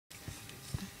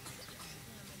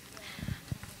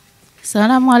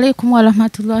Assalamu alaikum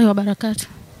warahmatullahi wabarakatuh.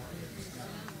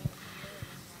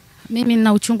 Mimi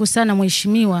nina uchungu sana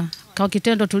mheshimiwa kwa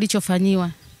kitendo tulichofanyiwa.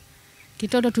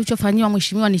 Kitendo tulichofanyiwa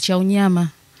mheshimiwa ni cha unyama.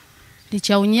 Ni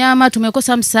cha unyama,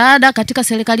 tumekosa msaada katika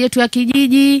serikali yetu ya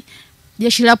kijiji,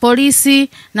 jeshi la polisi,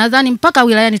 nadhani mpaka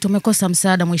wilayani tumekosa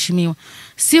msaada mheshimiwa.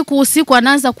 Usiku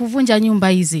anaanza kuvunja nyumba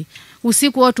hizi.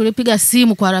 Usiku wao tulipiga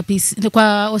simu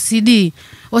kwa OCD.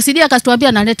 OCD akatuambia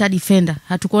analeta defender.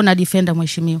 Hatukuona defender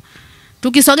mheshimiwa.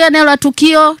 Tukisogea eneo la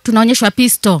tukio tunaonyeshwa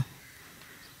pistol.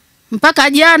 Mpaka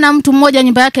jana mtu mmoja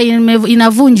nyumba yake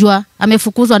inavunjwa,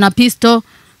 amefukuzwa na pistol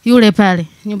yule pale.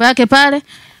 Nyumba yake pale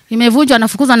imevunjwa,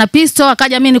 anafukuzwa na pistol.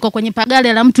 Akaja mimi niko kwenye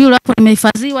pagale la mtu yule hapo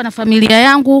nimehifadhiwa na familia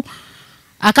yangu.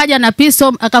 Akaja na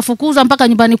pistol, akafukuzwa mpaka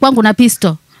nyumbani kwangu na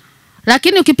pistol.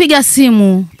 Lakini ukipiga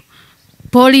simu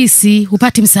polisi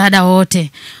hupati msaada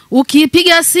wote.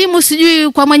 Ukipiga simu sijui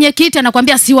kwa mwenyekiti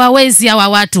anakuambia siwawezi hawa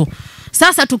watu.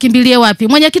 Sasa tukimbilie wapi?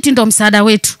 Mwenyekiti ndo msaada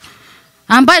wetu,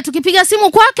 ambaye tukipiga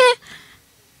simu kwake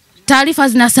taarifa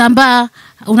zinasambaa,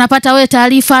 unapata wewe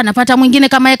taarifa, anapata mwingine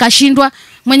kama yeye kashindwa.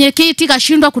 Mwenyekiti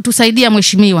kashindwa kutusaidia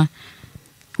mheshimiwa.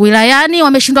 Wilayani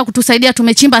wameshindwa kutusaidia,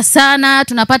 tumechimba sana,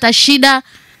 tunapata shida.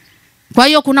 Kwa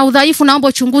hiyo kuna udhaifu, naomba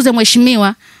uchunguze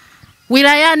mheshimiwa.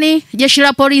 Wilayani jeshi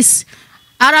la polisi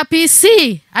RPC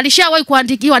alishawahi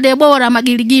kuandikiwa Debora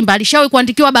Magiligimba, alishawahi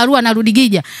kuandikiwa barua na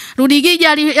Rudigija.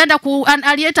 Rudigija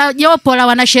alienda jopo la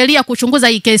wanasheria kuchunguza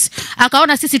hii kesi.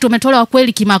 Akaona sisi tumetolewa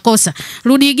kweli kimakosa.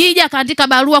 Rudigija akaandika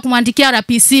barua kumwandikia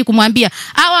RPC kumwambia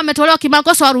hao wametolewa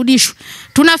kimakosa warudishwe.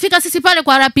 Tunafika sisi pale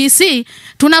kwa RPC,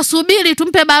 tunasubiri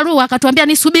tumpe barua, akatuambia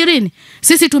nisubirini.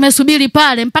 Sisi tumesubiri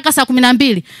pale mpaka saa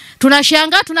 12.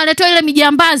 Tunashangaa tunaletewa ile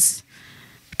mijambazi.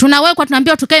 Tunawekwa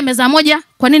tunaambiwa tukae meza moja,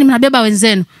 kwa nini mnabeba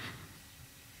wenzenu?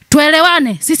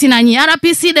 Tuelewane sisi na nyinyi.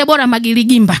 RPC Debora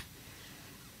Magiligimba.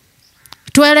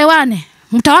 Tuelewane.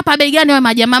 Mtawapa bei gani wao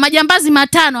majamaa? Majambazi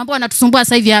 5 ambao wanatusumbua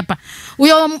sasa hivi hapa.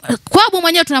 Huyo Kwabu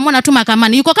mwenyewe tunamwona tu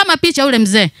mahakamani. Yuko kama picha yule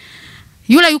mzee.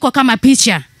 Yule yuko kama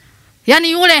picha.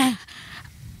 Yaani yule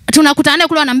tunakutana naye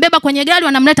kule, wanambeba kwenye gari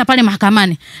wanamleta pale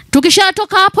mahakamani.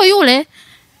 Tukishatoka hapo yule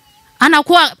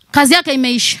anakuwa kazi yake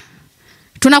imeisha.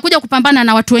 Tunakuja kupambana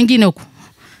na watu wengine huko.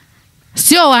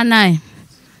 Sio wanae.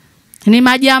 Ni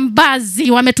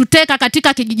majambazi wametuteka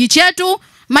katika kijiji chetu.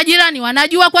 Majirani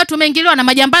wanajua kwa tumeingiliwa na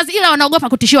majambazi, ila wanaogopa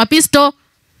kutishiwa pistol.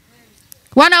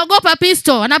 Wanaogopa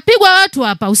pistol, wanapigwa watu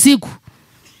hapa usiku.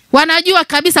 Wanajua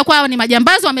kabisa kwa ni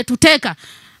majambazi wametuteka,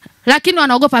 lakini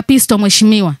wanaogopa pistol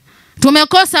mheshimiwa.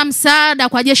 Tumekosa msaada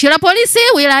kwa jeshi la polisi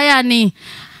wilayani.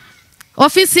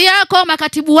 Ofisi yako,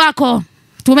 makatibu wako,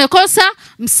 tumekosa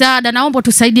msaada, naomba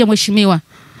tusaidie mheshimiwa.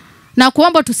 Na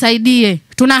kuomba tusaidie.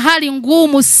 Tuna hali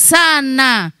ngumu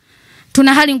sana.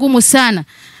 Tuna hali ngumu sana.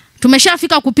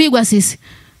 Tumeshafika kupigwa sisi.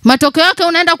 Matokeo yake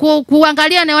unaenda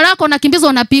kuangalia eneo lako na kimbizo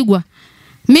unapigwa.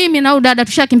 Mimi na dada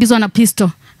tushakimbizwa na pistol,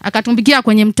 akatumbikia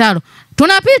kwenye mtaro.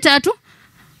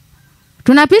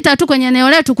 Tunapita tu kwenye eneo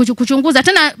letu kuchunguza,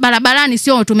 tena barabarani,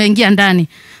 sio tumeingia ndani.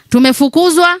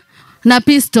 Tumefukuzwa na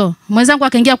pistol. Mwenzangu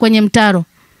akaingia kwenye mtaro.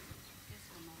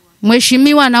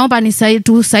 Mheshimiwa, naomba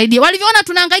tusaidie. Walivyoona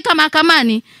tunahangaika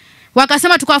mahakamani,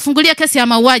 wakasema tukawafungulia kesi ya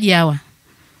mauaji hawa.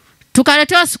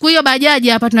 Tukaletewa siku hiyo bajaji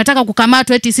hapa, tunataka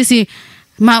kukamatwa eti sisi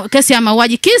kesi ya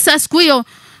mauaji. Kisa siku hiyo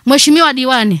mheshimiwa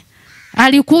diwani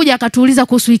alikuja akatuuliza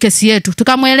kuhusu hii kesi yetu.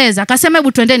 Tukamweleza, akasema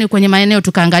hebu twendeni kwenye maeneo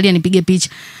tukaangalie nipige picha.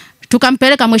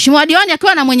 Tukampeleka mheshimiwa diwani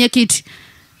akiwa na mwenyekiti.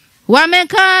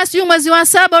 Wamekaa siku mwezi wa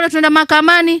 7 wale tunaenda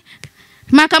mahakamani.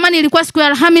 Mahakamani ilikuwa siku ya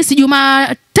Alhamisi,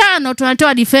 Jumatano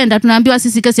tunatoa defender, tunaambiwa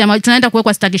sisi kesi ya tunaenda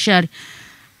kuwekwa stakishari.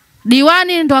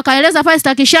 Diwani ndo akaeleza pale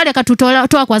stakishari,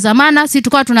 akatutoa kwa zamana, sisi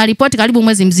tukawa tunaripoti karibu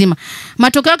mwezi mzima.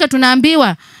 Matokeo yake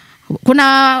tunaambiwa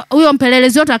kuna huyo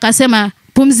mpelelezi wetu akasema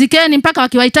pumzikeni mpaka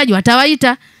wakiwahitaji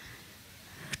watawaita.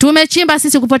 Tumechimba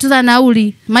sisi kupoteza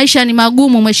nauli. Maisha ni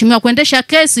magumu mheshimiwa, kuendesha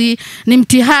kesi ni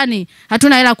mtihani.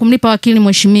 Hatuna hela kumlipa wakili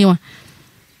mheshimiwa.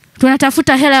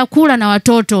 Tunatafuta hela ya kula na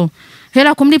watoto.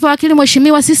 Hela kumlipa wakili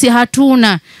mheshimiwa sisi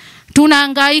hatuna.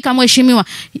 Tunahangaika mheshimiwa.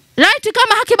 Right,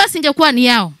 kama haki basi ingekuwa ni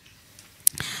yao.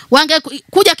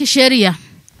 Wangekuja kisheria.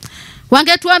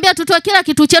 Wangetuambia tutoe kila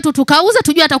kitu chetu tukauze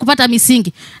tujue hata kupata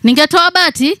misingi. Ningetoa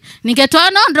bati, ningetoa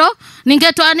nondo,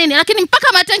 ningetoa nini, lakini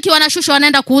mpaka matenki wanashusha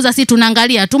wanaenda kuuza, sisi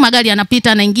tunaangalia tu magari yanapita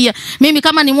yanaingia. Mimi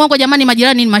kama ni mwongo jamani,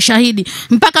 majirani ni mashahidi.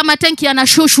 Mpaka matenki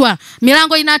yanashushwa,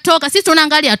 milango inatoka, sisi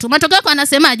tunaangalia tu. Matokeo yake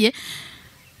anasemaje?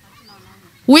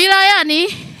 Wilayani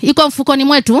iko mfukoni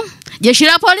mwetu, jeshi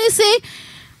la polisi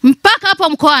mpaka hapo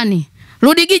mkoani.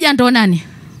 Rudigija ndo nani?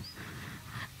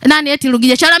 Nani eti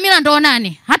Rudigija? Chalamila ndo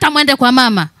nani? Hata mwende kwa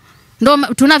mama. Ndo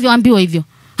tunavyoambiwa hivyo.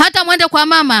 Hata mwende kwa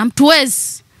mama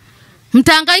mtuwezi.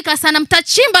 Mtahangaika sana,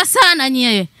 mtachimba sana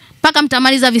nyewe mpaka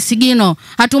mtamaliza visigino.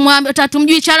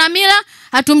 Hatumjui Chalamila,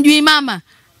 hatumjui mama.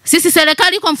 Sisi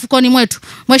serikali iko mfukoni mwetu.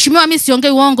 Mheshimiwa, mimi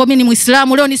siongei uongo, mimi ni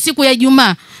Muislamu. Leo ni siku ya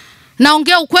Ijumaa.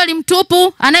 Naongea ukweli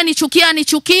mtupu. Anayenichukia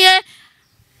anichukie.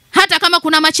 Hata kama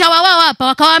kuna machawa wao hapa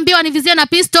wakawaambiwa nivizie na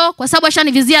pisto kwa sababu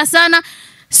ashanivizia sana.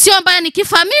 Sio mbaya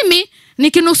nikifa mimi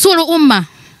nikinusuru umma.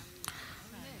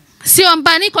 Sio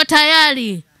mbaya, niko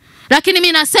tayari. Lakini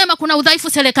mimi nasema kuna udhaifu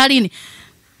serikalini.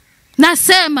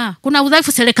 Nasema kuna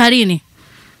udhaifu serikalini.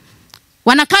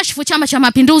 Wanakashifu Chama cha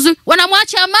Mapinduzi,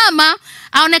 wanamwacha mama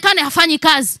aonekane hafanyi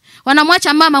kazi.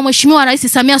 Wanamwacha mama Mheshimiwa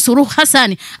Rais Samia Suluhu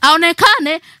Hassan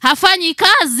aonekane hafanyi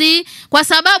kazi kwa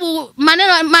sababu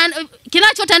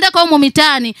kinachotendeka huko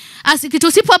mitaani,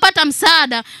 tusipopata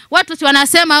msaada, watu si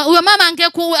wanasema huyo mama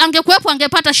angekuepo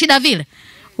angepata shida vile.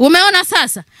 Umeona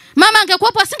sasa? Mama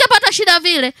angekuepo asingepata shida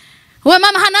vile. Huyo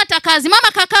mama hana hata kazi.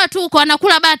 Mama kakaa tu huko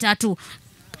anakula bata tu.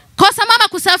 Kosa mama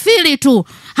kusafiri tu,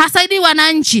 hasaidii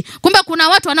wananchi. Kumbe kuna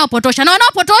watu wanaopotosha. Na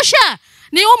wanaopotosha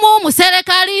ni humu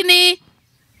serikalini.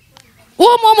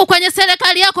 Humu kwenye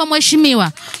serikali yako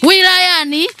Mheshimiwa,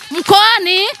 wilayani,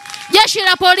 mkoani, jeshi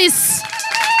la polisi.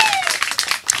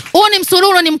 Huu ni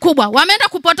msururu ni mkubwa. Wameenda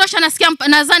kupotosha, nasikia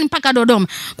nadhani mpaka Dodoma.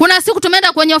 Kuna siku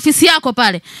tumeenda kwenye ofisi yako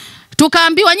pale.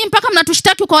 Tukaambiwa nyinyi mpaka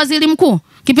mnatushtaki kwa waziri mkuu.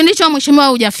 Kipindi hicho Mheshimiwa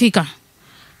hujafika.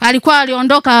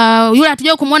 Aliondoka yule,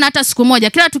 hatujui kumuona hata siku moja.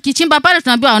 Kila tukichimba pale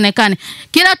tunaambiwa aonekane.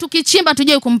 Kila tukichimba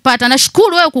tujue kumpata.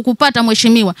 Nashukuru wewe kukupata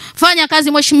Mheshimiwa. Fanya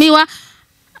kazi Mheshimiwa.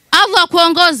 Allah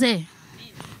akuongoze.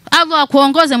 Allah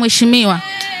akuongoze Mheshimiwa.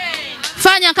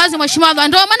 Fanya kazi Mheshimiwa.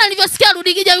 Ndio maana nilivyosikia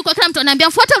Rudigija yuko, kila mtu ananiambia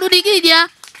mfuate Rudigija.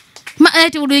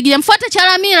 Eti Rudigija, mfuate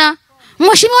Chalamila.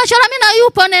 Mheshimiwa Chalamila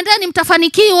yupo, nendeni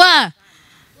mtafanikiwa.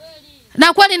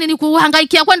 Na kwani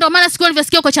nilikuhangaikia kwa, ndio maana siku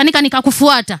nilivyosikia uko Chanika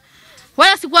nikakufuata.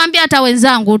 Wala sikuambia hata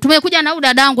wenzangu. Tumekuja na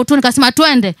dadangu tu nikasema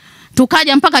twende.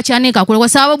 Tukaja mpaka Chanika kule kwa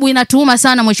sababu inatuuma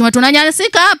sana Mheshimiwa.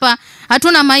 Tunanyanyasika hapa,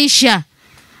 hatuna maisha.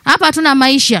 Hapa hatuna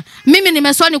maisha. Mimi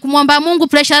nimeswali kumwomba Mungu,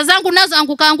 pressure zangu nazo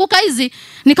anguka hizi,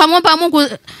 nikamwomba Mungu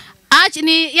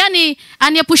yani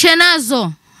aniepushe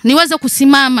nazo niweze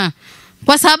kusimama.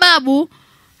 Kwa sababu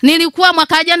nilikuwa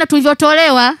mwaka jana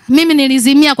tulivyotolewa, mimi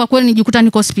nilizimia kwa kweli, nijikuta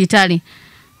niko hospitali.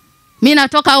 Mimi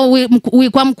natoka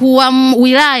kwa mkuu wa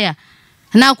wilaya,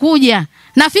 nakuja.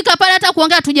 Nafika pale hata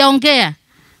kuongea tujaongea.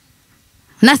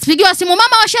 Nasipigiwa simu,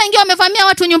 mama washaingia wamevamia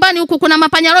watu nyumbani huku, kuna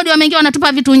mapanya road wameingia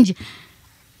wanatupa vitu nje.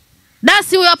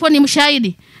 Dasi huyo hapo ni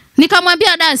mshahidi.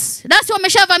 Nikamwambia Dasi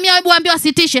wameshavamia, hebu waambie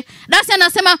wasitishe. Dasi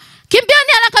anasema kimbiani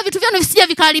haraka vitu vyenu visije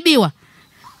vikaharibiwa.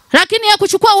 Lakini ya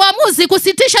kuchukua uamuzi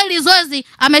kusitisha ili zoezi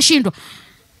ameshindwa.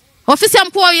 Ofisi ya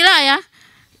mkuu wa wilaya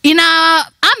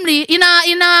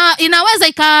inaweza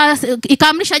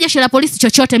ikaamrisha jeshi la polisi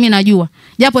chochote, mimi najua.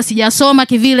 Japo sijasoma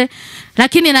kivile,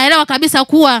 lakini naelewa kabisa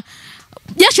kuwa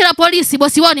jeshi la polisi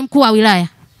bosi wao ni mkuu wa wilaya.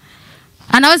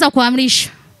 Anaweza kuamrisha.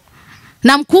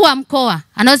 Na mkuu wa mkoa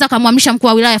anaweza kumwamrisha mkuu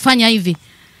wa wilaya fanya hivi.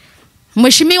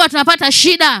 Mheshimiwa, tunapata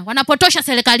shida, wanapotosha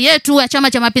serikali yetu ya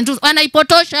Chama cha Mapinduzi,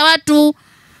 wanaipotosha watu.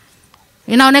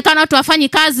 Inaonekana watu wafanyi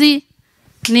kazi.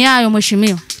 Ni hayo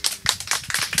Mheshimiwa.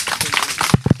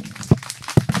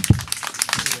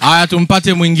 Haya,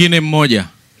 tumpate mwingine mmoja.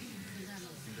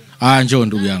 Njoo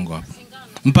ndugu yangu hapa.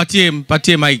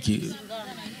 Mpatie maiki.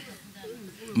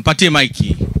 Mpatie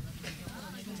maiki.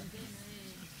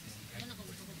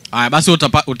 Basi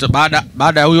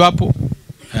baada ya huyu hapo.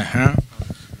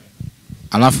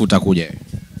 Alafu utakuja.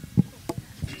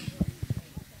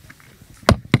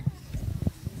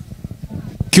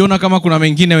 Kiona kama kuna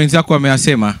mengine wenzako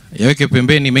wameyasema, yaweke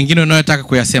pembeni. Mengine unayotaka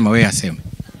kuyasema wewe yaseme.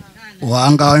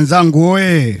 Waanga wenzangu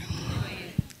oye.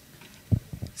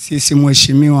 Sisi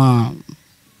Mheshimiwa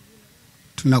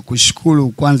tunakushukuru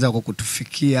kwanza kwa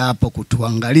kutufikia hapa,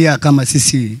 kutuangalia kama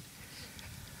sisi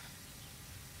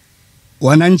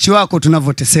wananchi wako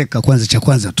tunavyoteseka. Cha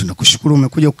kwanza tunakushukuru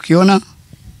umekuja kukiona.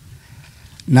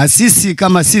 Na sisi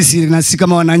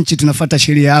kama wananchi tunafuata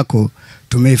sheria yako,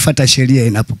 tumeifuata sheria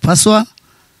inapopaswa.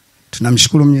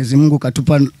 Tunamshukuru Mwenyezi Mungu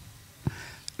katupa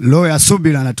roho ya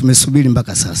subira na tumesubiri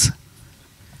mpaka sasa.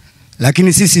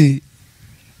 Lakini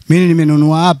mimi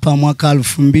nimenunua hapa mwaka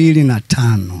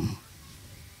 2005.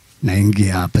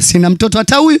 Naingia hapa. Sina mtoto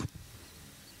hata huyu.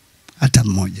 Hata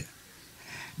mmoja.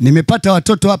 Nimepata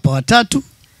watoto hapa 3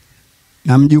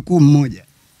 na mjukuu mmoja.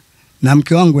 Na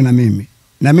mke wangu na mimi.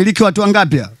 Namiliki watu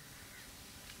wangapi hapa?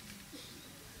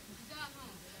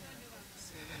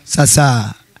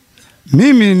 Sasa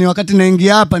mimi ni wakati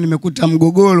naingia hapa nimekuta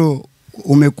mgogoro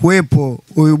umekuepo.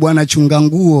 Huyu bwana chunga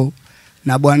nguo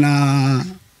na bwana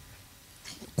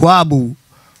Kwabu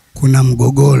kuna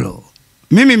mgogoro.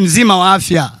 Mimi mzima wa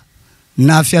afya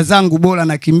na afya zangu bora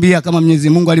nakimbia kama Mwenyezi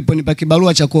Mungu aliponipa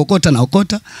kibarua cha kuokota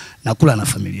naokota na kula na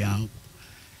familia yangu.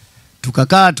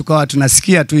 Tukakaa tukawa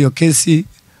tunasikia tu hiyo kesi,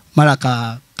 mara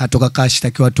katoka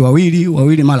kashitaki watu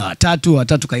wawili mara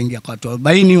watatu kaingia kwa watu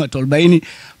 40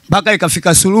 mpaka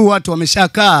ikafika suluhu, watu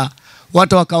wameshakaa,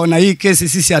 watu wakaona hii kesi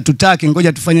sisi hatutaki,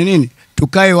 ngoja tufanye nini?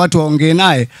 Tukae watu waongee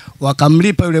naye,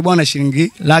 wakamlipa yule bwana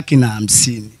shilingi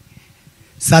 150,000.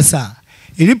 Sasa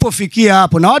ilipofikia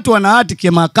hapo na watu wana hati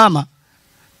ya mahakama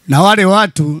na wale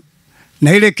watu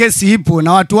na ile kesi ipo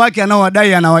na watu wake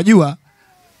anaowadai anawajua,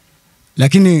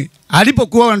 lakini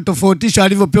alipokuwa wanatofautishwa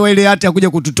alivyopewa ile hati ya kuja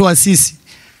kututoa sisi,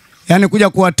 yani kuja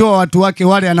kuwatoa watu wake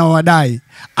wale anaowadai,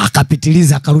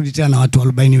 akapitiliza akarudi tena na watu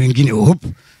 40 wengine, hop,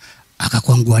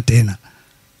 akakwangua tena.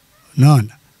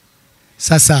 Unaona?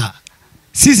 Sasa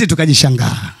sisi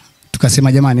tukajishangaa.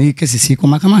 Tukasema jamani, hii kesi siko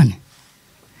mahakamani.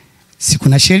 Si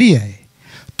kuna sheria.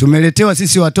 Tumeletewa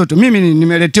sisi watoto. Mimi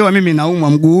nimeletewa, mimi naumwa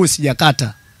mguu huu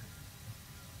sijakata.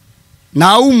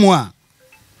 Naumwa.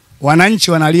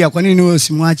 Wananchi wanalia, kwa nini wewe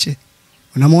usimwache?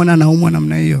 Unamwona naumwa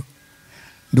namna hiyo.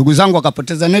 Ndugu zangu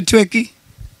wakapoteza network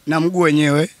na mguu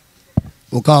wenyewe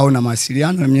ukawa una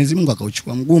mawasiliano na Mwenyezi Mungu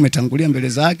akauchukua mguu umetangulia mbele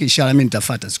zake, inshallah mimi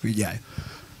nitafuata siku ijayo.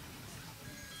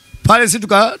 Pale sisi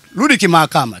tukarudi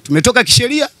kimahakama. Tumetoka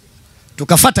kisheria,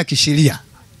 tukafuata kisheria.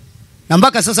 Na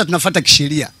mpaka sasa tunafuata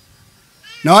kisheria.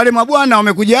 Na wale mabwana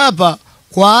wamekuja hapa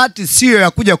kwa hati sio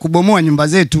ya kuja kubomoa nyumba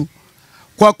zetu,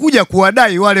 kwa kuja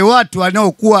kuwadai wale watu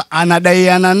wanaokuwa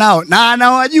anadaiana nao na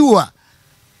anawajua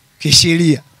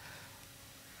kisheria.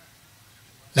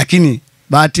 Lakini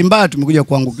bahati mbaya tumekuja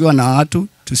kuangukiwa na watu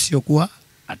tusiokuwa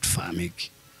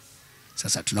hatufahamiki.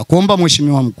 Sasa tunakuomba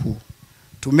Mheshimiwa Mkuu,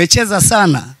 tumecheza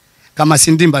sana kama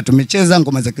Sindimba, tumecheza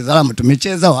ngoma za Kizalamo,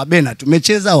 tumecheza Wabena,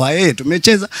 tumecheza Waee,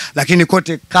 tumecheza, lakini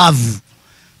kote kavu.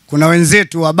 Kuna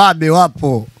wenzetu wababe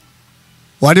wapo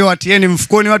waliowatieni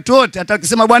mfukoni watu wote, hata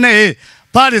akisema bwana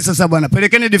pale sasa bwana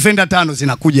pelekeni defender 5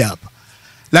 zinakuja hapa.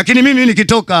 Lakini mimi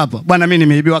nikitoka hapa bwana mimi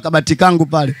nimeibiwa kabati kangu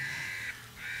pale.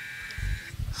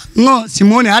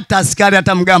 Simuone hata askari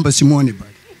hata mgambo simuone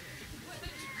pale.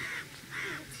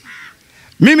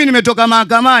 Mimi nimetoka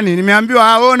mahakamani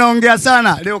nimeambiwa wewe unaongea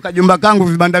sana. Leo kajumba kangu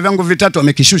vibanda vyangu 3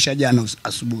 wamekishusha jana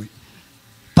asubuhi.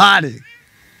 Pale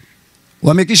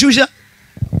wamekishusha.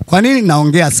 Kwa nini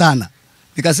naongea sana?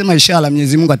 Nikasema inshallah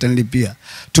Mwenyezi Mungu atanilipia.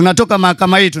 Tunatoka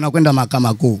mahakama hii tunakwenda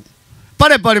mahakama kuu.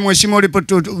 Pale pale mheshimiwa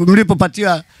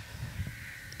mlipopatia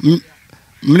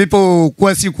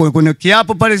mlipokuwa siku kwenye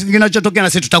kiapo pale kinachotokea na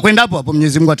sisi tutakwenda hapo hapo,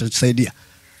 Mwenyezi Mungu atatusaidia.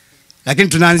 Lakini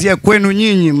tunaanzia kwenu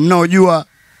nyinyi mnaojua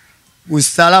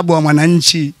ustaarabu wa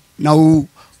mwananchi na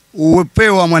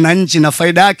upeo wa mwananchi na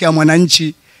faida yake ya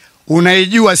mwananchi.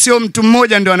 Unaijua sio mtu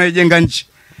mmoja ndio anayejenga nchi.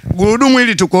 Gurudumu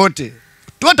hili tuko wote.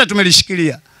 Wote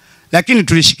tumelishikilia. Lakini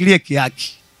tulishikilie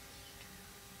kihaki.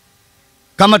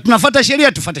 Kama tunafuata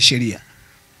sheria tufuate sheria.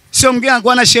 Sio mgeni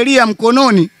kwa na sheria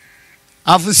mkononi.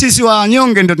 Afu sisi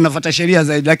wanyonge ndio tunafuata sheria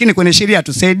zaidi, lakini kwenye sheria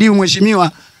tusaidie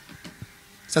mheshimiwa.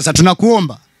 Sasa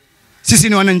tunakuomba. Sisi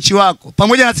ni wananchi wako.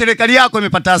 Pamoja na serikali yako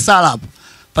imepata hasara hapo.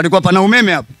 Palikuwa pana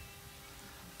umeme hapo.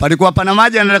 Palikuwa pana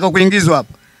maji yanataka kuingizwa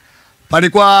hapo.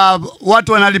 Palikuwa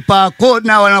watu wanalipa kodi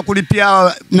na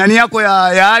wanakulipia nani yako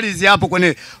ya ardhi hapo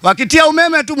kwenye. Wakitia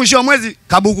umeme tu mwisho wa mwezi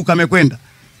kabuku kamekwenda.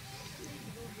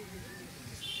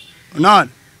 Unaona?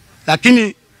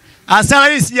 Lakini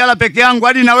hasara hii sijala peke yangu,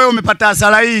 hadi na wewe umepata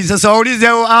hasara hii. Sasa waulize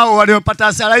hao waliopata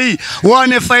hasara hii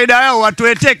waone faida yao,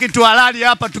 watuletee kitu halali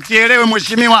hapa tukielewe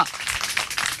mheshimiwa.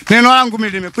 Neno langu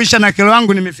mimi limekwisha na kero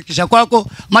yangu nimefikisha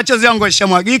kwako. Machozi yangu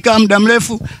yashamwagika muda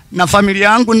mrefu na familia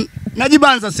yangu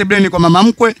najibanza sebleni kwa mama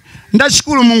mkwe.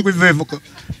 Ndashukuru Mungu hivyo hivyo.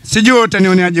 Sijui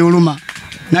utanioneaje huruma.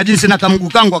 Na jinsi na kamguu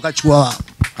kangu akachukua wao.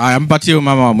 Haya, mpatie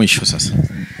mama wa mwisho sasa.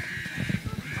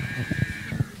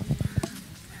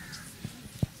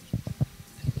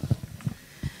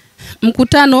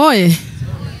 Mkutano oye.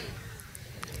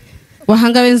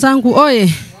 Wahanga wenzangu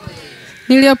oye.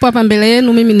 Niliyopo hapa mbele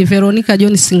yenu mimi ni Veronica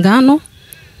John Singano,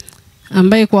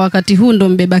 ambaye kwa wakati huu ndo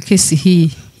mbeba kesi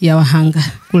hii ya wahanga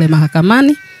kule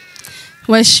mahakamani.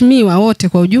 Waheshimiwa wote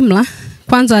kwa ujumla,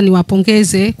 kwanza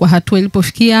niwapongeze kwa hatua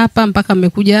ilipofikia hapa mpaka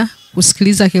mmekuja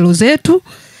kusikiliza kero zetu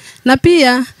na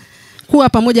pia kuwa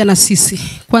pamoja na sisi.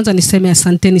 Kwanza niseme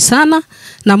asanteni sana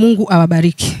na Mungu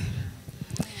awabariki.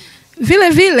 Vile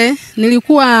vile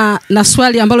nilikuwa na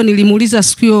swali ambalo nilimuuliza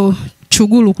sikio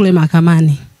Chugulu kule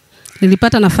mahakamani.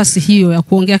 Nilipata nafasi hiyo ya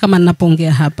kuongea kama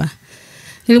ninapoongea hapa.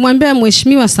 Nilimwambia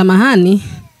mheshimiwa, samahani,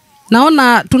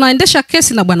 naona tunaendesha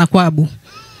kesi na bwana Kwabu.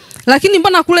 Lakini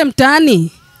mbona kule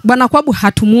mtaani bwana Kwabu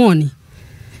hatumuoni?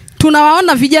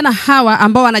 Tunawaona vijana hawa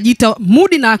ambao wanajiita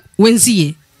Mudi na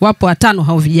wenzie, wapo 5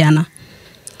 hao vijana.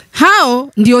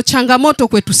 Hao ndio changamoto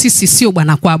kwetu sisi, sio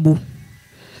bwana Kwabu.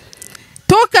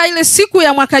 Toka ile siku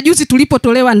ya mwaka juzi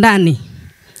tulipotolewa ndani,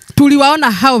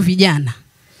 tuliwaona hao vijana.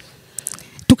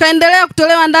 Tukaendelea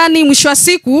kutolewa ndani, mwisho wa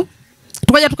siku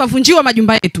tukaja tukavunjiwa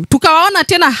majumba yetu. Tukawaona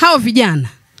tena hao vijana.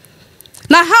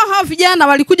 Na hao vijana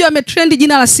walikuja wametrend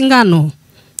jina la Singano.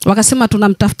 Wakasema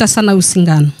tunamtafuta sana huyu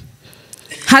Singano.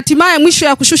 Hatimaye mwisho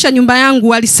ya kushusha nyumba yangu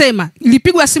walisema,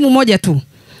 ilipigwa simu moja tu,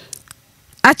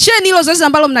 acheni hilo zoezi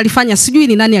ambalo mnalifanya. Sijui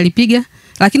ni nani alipiga,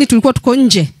 lakini tulikuwa tuko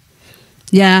nje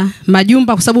ya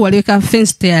majumba kwa sababu waliweka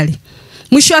fence tayari.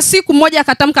 Mwisho wa siku mmoja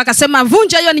akatamka akasema,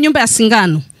 vunja hiyo, ni nyumba ya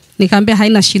Singano. Nikamwambia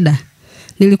haina shida.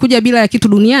 Nilikuja bila ya kitu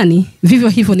duniani, vivyo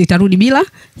hivyo nitarudi bila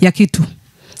ya kitu.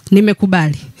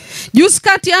 Nimekubali. Juzi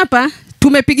kati hapa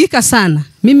tumepigika sana.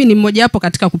 Mimi ni mmoja hapo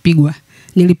katika kupigwa.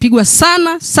 Nilipigwa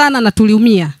sana na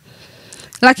tuliumia.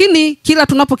 Lakini kila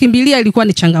tunapokimbilia ilikuwa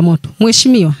ni changamoto.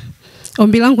 Mheshimiwa,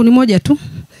 ombi langu ni moja tu.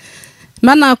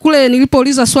 Maana kule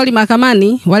nilipouliza swali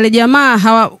mahakamani, wale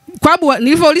jamaa Kwabu,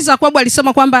 nilipouliza Kwabu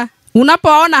alisema kwamba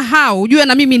unapowaona hao ujue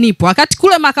na mimi nipo. Wakati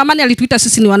kule mahakamani alituita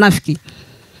sisi ni wanafiki.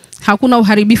 Hakuna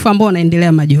uharibifu ambao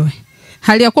unaendelea Majoe.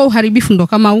 Hali ya kuwa uharibifu ndo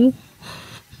kama huu.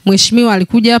 Mheshimiwa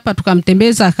alikuja hapa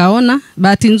tukamtembeza akaona.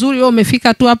 Bahati nzuri wewe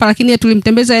umefika tu hapa, lakini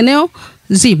tulimtembeza eneo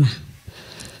zima.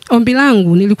 Ombi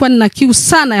langu, nilikuwa nina kiu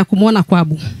sana ya kumuona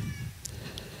Kwabu.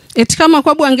 Eti kama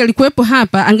Kwabu angelikuwepo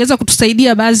hapa, angeweza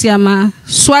kutusaidia baadhi ya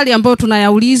maswali ambayo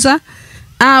tunayauliza,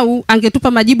 au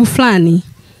angetupa majibu fulani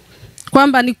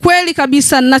kwamba ni kweli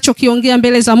kabisa ninachokiongea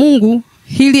mbele za Mungu,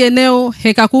 hili eneo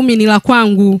heka 10 ni la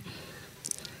kwangu.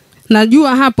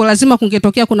 Najua hapo lazima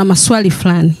kungetokea kuna maswali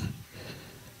fulani.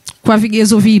 Kwa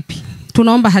vigezo vipi?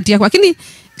 Tunaomba hati yako. Lakini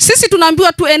sisi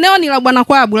tunaambiwa tu eneo ni la bwana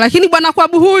Kwabu, lakini bwana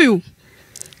Kwabu huyu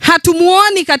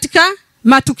hatumuoni katika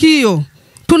matukio.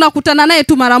 Tunakutana naye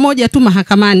tu mara moja tu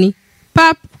mahakamani.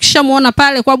 Kisha muona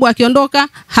pale Kwabu akiondoka,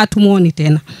 hatumuoni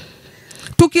tena.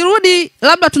 Tukirudi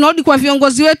labda tunarudi kwa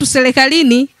viongozi wetu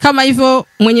serikalini kama hivyo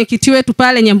mwenyekiti wetu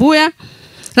pale Nyambuya,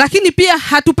 lakini pia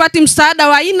hatupati msaada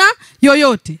wa aina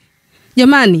yoyote.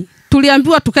 Jamani,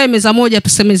 tuliambiwa tukae meza moja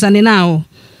tusemezane nao.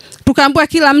 Tukaambiwa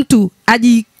kila mtu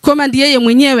ajikomandi yeye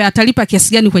mwenyewe atalipa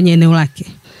kiasi gani kwenye eneo lake.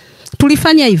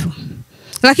 Tulifanya hivyo.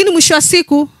 Lakini mwisho wa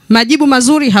siku majibu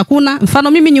mazuri hakuna.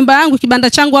 Mfano mimi nyumba yangu, kibanda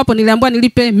changu hapo niliambiwa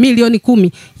nilipe milioni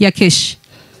 10 ya cash.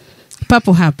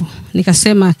 Papo hapo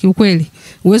nikasema kiukweli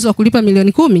uwezo wa kulipa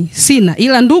milioni 10 sina,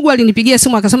 ila ndugu alinipigia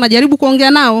simu akasema jaribu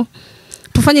kuongea nao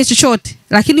tufanye chochote,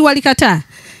 lakini walikataa.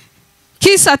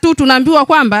 Kisa tu tunaambiwa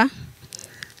kwamba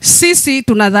sisi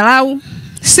tunadharau,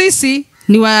 sisi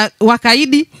ni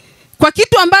wakaidi kwa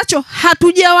kitu ambacho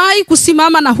hatujawahi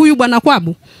kusimama na huyu bwana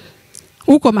Kwabu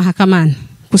huko mahakamani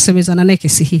kusemezana naye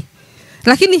kesi hii,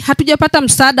 lakini hatujapata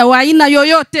msaada wa aina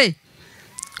yoyote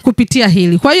kupitia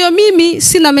hili. Kwa hiyo mimi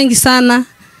sina mengi sana,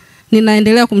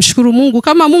 ninaendelea kumshukuru Mungu.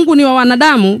 Kama Mungu ni wa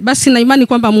wanadamu, basi na imani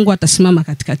kwamba Mungu atasimama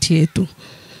katikati yetu.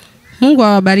 Mungu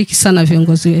awabariki sana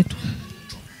viongozi wetu.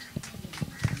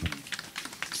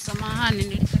 Samahani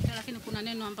nilikataa, lakini kuna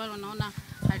neno ambalo naona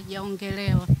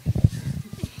halijaongelewa.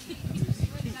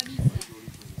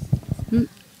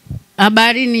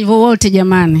 Habarini wote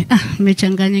jamani.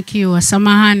 Nimechanganyikiwa.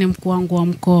 Samahani mkuu wangu wa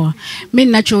mkoa. Mimi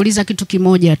ninachouliza kitu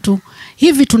kimoja tu.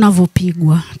 Hivi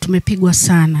tunavyopigwa, tumepigwa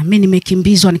sana. Mimi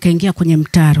nimekimbizwa nikaingia kwenye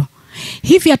mtaro.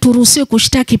 Hivi haturuhusiwi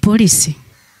kushtaki polisi?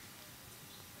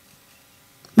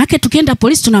 Maana tukienda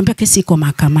polisi tunaambia kesi iko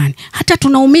mahakamani. Hata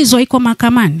tunaumizwa iko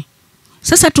mahakamani.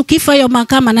 Sasa tukifa hiyo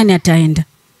mahakama nani ataenda?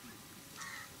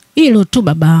 Hilo tu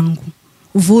babangu.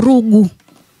 Vurugu.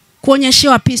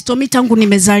 Kuonyeshewa pistol. Mimi tangu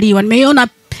nimezaliwa nimeiona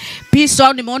pistol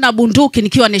au nimeona bunduki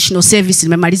nikiwa national service,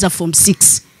 nimemaliza form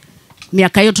 6.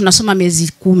 Miaka hiyo tunasoma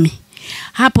miezi 10.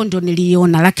 Hapo ndio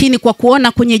niliona, lakini kwa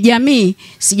kuona kwenye jamii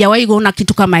sijawahi kuona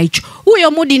kitu kama hicho.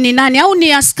 Huyo Mudi ni nani? Au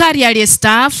ni askari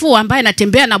aliyestaafu ambaye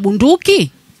anatembea na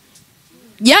bunduki?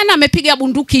 Jana amepiga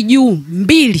bunduki juu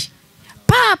 2.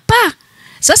 Pa.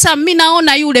 Sasa mimi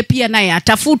naona yule pia naye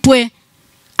atafutwe.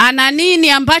 Ana nini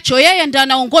ambacho yeye ndiye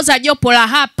anaongoza jopo la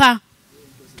hapa?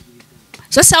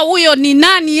 Sasa huyo ni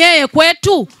nani yeye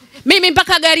kwetu? Mimi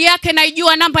mpaka gari yake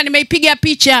naijua namba, nimeipiga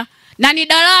picha, na ni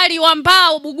dalali wa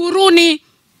mbao Buguruni,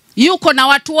 yuko na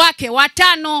watu wake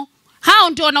 5. Hao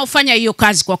ndio wanaofanya hiyo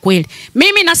kazi kwa kweli.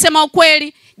 Mimi nasema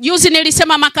ukweli, juzi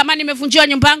nilisema mahakamani nimevunjiwa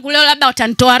nyumba yangu, leo labda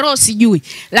watanitoa roho sijui.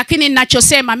 Lakini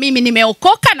ninachosema mimi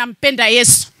nimeokoka na mpenda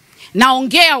Yesu.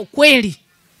 Naongea ukweli.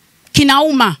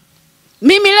 Kinauma.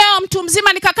 Mimi leo mtu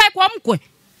mzima nikakae kwa mkwe,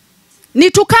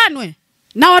 nitukanwe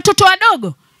na watoto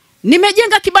wadogo?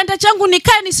 Nimejenga kibanda changu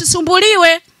nikae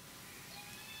nisisumbuliwe.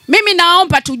 Mimi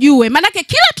naomba tujue, manake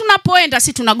kila tunapoenda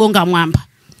si tunagonga mwamba.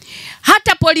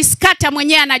 Hata polisi kata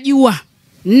mwenyewe anajua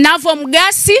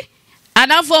ninavomgasi,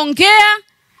 anavoongea,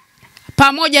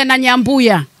 pamoja na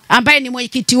Nyambuya ambaye ni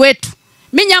mwenyekiti wetu.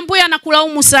 Mimi Nyambuya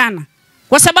nakulaumu sana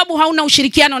kwa sababu hauna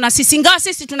ushirikiano na sisi. Ingawa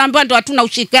sisi tunaambiwa ndo hatuna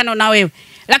ushirikiano na wewe,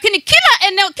 lakini kila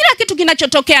eneo, kila kitu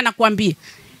kinachotokea nakwambia.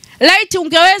 Laiti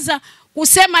ungeweza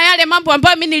kusema yale mambo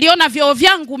ambayo mimi niliona vyoo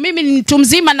vyangu, mimi ni mtu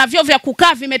mzima na vyoo vya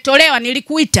kukaa vimetolewa,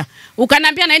 nilikuita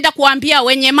ukaniambia naenda kuambia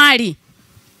wenye mali.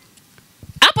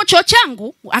 Hapo choo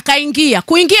changu akaingia,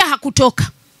 kuingia hakutoka.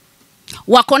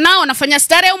 Wako nao wanafanya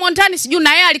starehe humo ndani, sijui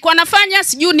na yeye alikuwa anafanya,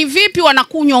 sijui ni vipi,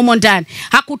 wanakunywa humo ndani.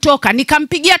 Hakutoka.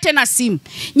 Nikampigia tena simu.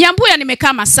 Nyambuya,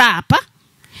 nimekaa masaa hapa,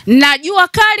 najua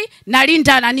kali,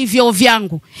 nalinda nani vyoo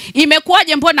vyangu.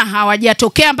 Imekuwaje mbona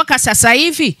hawajatokea mpaka sasa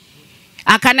hivi?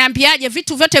 Akaniambiaje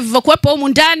vitu vyote vilivyokuepo humo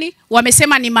ndani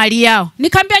wamesema ni mali yao.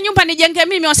 Nikamwambia nyumba nijenge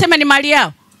mimi, waseme ni mali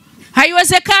yao.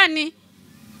 Haiwezekani.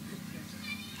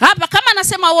 Hapa kama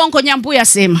nasema uongo, Nyambuya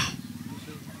sema.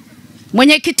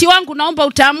 Mwenyekiti wangu naomba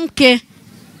utamke.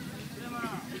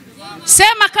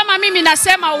 Sema kama mimi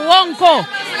nasema uongo.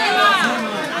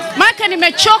 Maana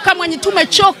nimechoka,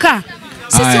 tumechoka.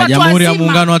 Sisi watu wa Jamhuri ya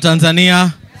Muungano wa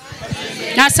Tanzania.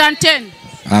 Asanteni.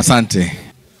 Asante.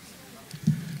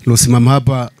 Losimama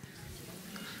hapa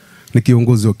ni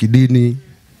kiongozi wa kidini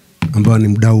ambao ni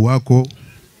mdau wako.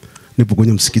 Nipo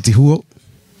kwenye msikiti huo.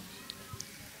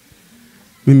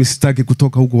 Mimi sitaki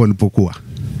kutoka huko walipokuwa.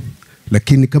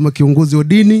 Lakini kama kiongozi wa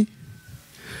dini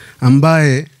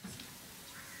ambaye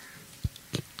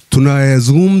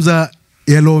tunayazungumza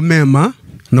yale mema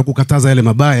na kukataza yale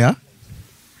mabaya,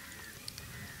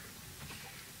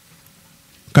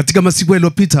 katika masiku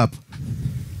yaliyopita hapa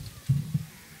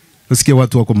nasikia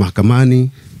watu wako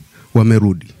mahakamani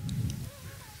wamerudi.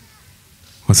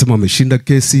 Wasema wameshinda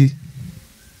kesi.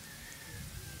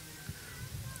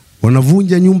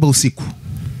 Wanavunja nyumba usiku.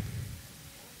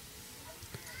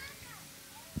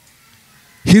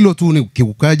 Hilo tu ni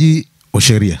ukiukaji wa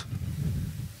sheria.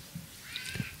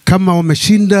 Kama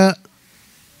wameshinda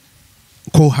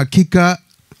kwa uhakika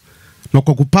na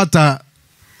kwa kupata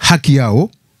haki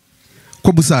yao,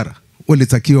 kwa busara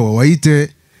walitakiwa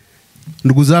wawaite,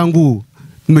 ndugu zangu,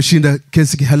 nimeshinda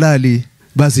kesi kihalali,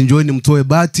 basi njooni mtoe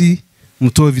bati,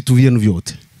 mtoe vitu vyenu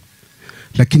vyote.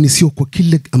 Lakini sio kwa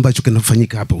kile ambacho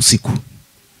kinafanyika hapa usiku.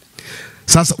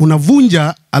 Sasa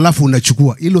unavunja alafu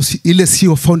unachukua. Ile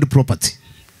sio found property.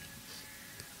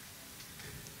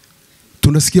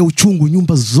 Tunasikia uchungu,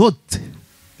 nyumba zote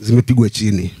zimepigwa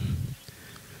chini.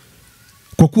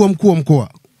 Kwa kuwa mkuu wa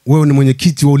mkoa, wewe ni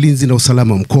mwenyekiti wa ulinzi na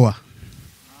usalama mkoa.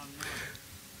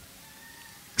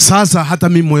 Sasa hata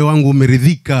mimi moyo wangu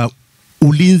umeridhika,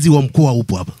 ulinzi wa mkoa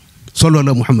upo hapa. Sallallahu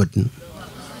alaihi Muhammad.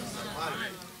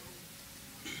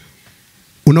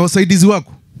 Una wasaidizi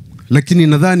wako, lakini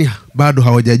nadhani bado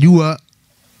hawajajua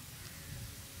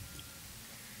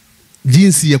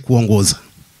jinsi ya kuongoza.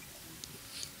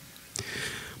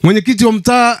 Mwenyekiti wa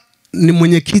mtaa ni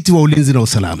mwenyekiti wa ulinzi na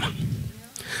usalama.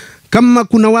 Kama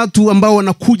kuna watu ambao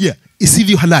wanakuja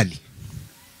isivyo halali,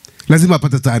 lazima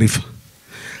apate taarifa.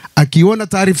 Akiona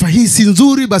taarifa hii si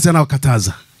nzuri, basi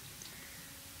anawakataza.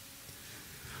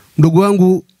 Ndugu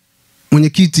wangu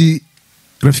mwenyekiti,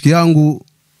 rafiki yangu,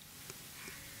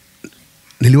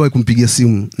 niliwahi kumpigia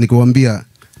simu nikamwambia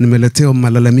nimeletewa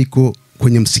malalamiko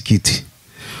kwenye msikiti.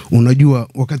 Unajua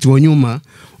wakati wa nyuma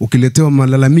ukiletewa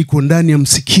malalamiko ndani ya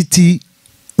msikiti,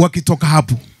 wakitoka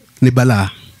hapo ni balaa.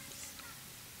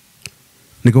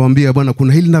 Nikamwambia bwana,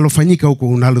 kuna hili linalofanyika huko,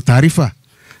 unalo taarifa?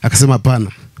 Akasema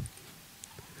hapana.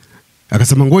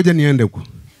 Akasema ngoja niende huko.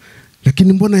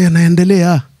 Lakini mbona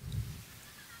yanaendelea?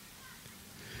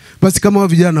 Basi kama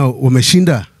vijana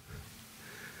wameshinda,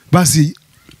 basi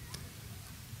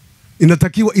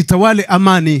inatakiwa itawale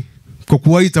amani. Kwa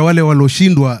kuwaita wale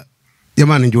walioshindwa,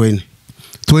 jamani njoeni,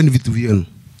 toeni vitu vyenu.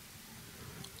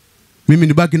 Mimi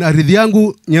nibaki na ardhi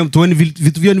yangu, nyinyi toeni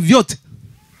vitu vyenu vyote.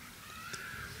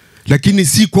 Lakini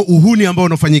si kwa uhuni ambao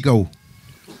unafanyika huu.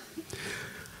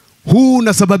 Huu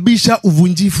unasababisha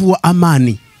uvunjifu wa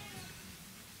amani.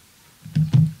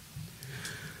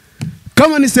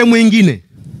 Kama ni sehemu nyingine,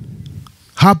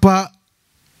 hapa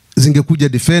zingekuja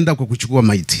defender kwa kuchukua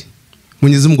maiti.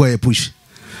 Mwenyezi Mungu aepushe.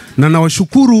 Na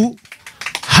nawashukuru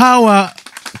hawa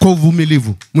kwa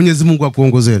uvumilivu. Mwenyezi Mungu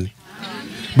akuongozeni.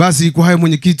 Basi kwa haya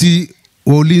mwenyekiti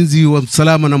wa ulinzi wa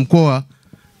usalama na mkoa,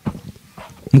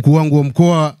 mkuu wangu wa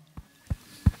mkoa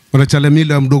Bwana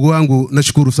Chalamila, mdogo wangu,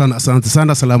 nashukuru sana. Asante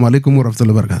sana. Asalamu alaykum wa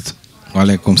rahmatullahi wa barakatuh. Wa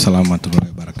alaykum salaam wa rahmatullahi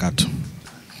wa barakatuh.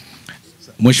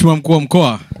 Mheshimiwa mkuu wa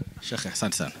mkoa, Sheikh,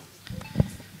 asante sana.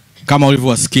 Kama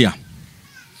ulivyowasikia,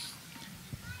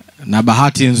 na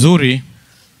bahati nzuri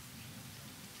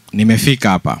nimefika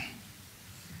hapa.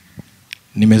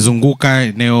 Nimezunguka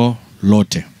eneo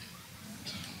lote.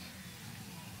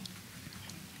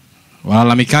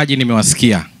 Walalamikaji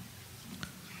nimewasikia.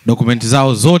 Dokumenti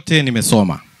zao zote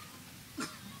nimesoma.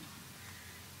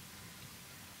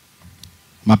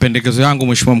 Mapendekezo yangu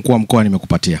Mheshimiwa Mkuu wa Mkoa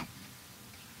nimekupatia.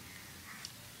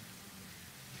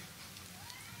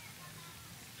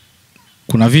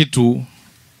 Kuna vitu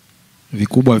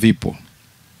vikubwa vipo.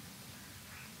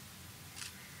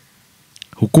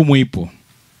 Hukumu ipo.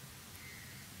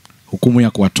 Hukumu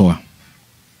ya kuwatoa.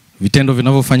 Vitendo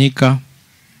vinavyofanyika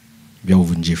vya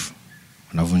uvunjifu.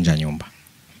 Wanavunja nyumba.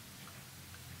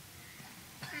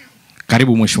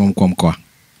 Karibu Mheshimiwa Mkuu wa Mkoa.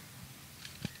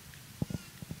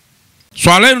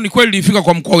 Swala lenu ni kweli lilifika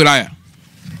kwa mkuu wa wilaya.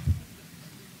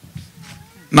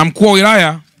 Na mkuu wa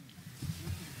wilaya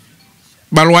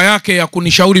barua yake ya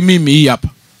kunishauri mimi hii hapa.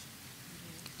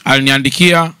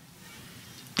 Aliniandikia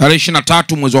tarehe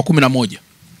 23 mwezi wa 11.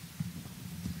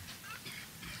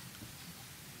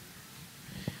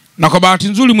 Na kwa bahati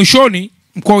nzuri mwishoni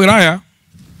mkuu wa wilaya,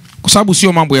 kwa sababu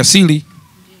sio mambo ya siri,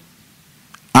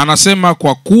 anasema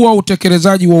kwa kuwa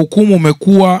utekelezaji wa hukumu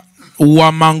umekuwa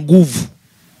wa manguvu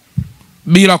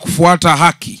bila kufuata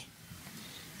haki,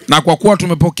 na kwa kuwa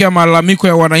tumepokea malalamiko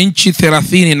ya wananchi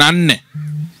 34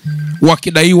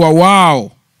 wakidaiwa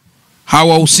wao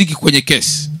hawahusiki kwenye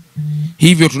kesi,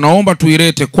 hivyo tunaomba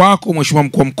tuilete kwako Mheshimiwa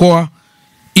Mkuu wa Mkoa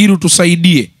ili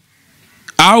tusaidie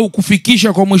au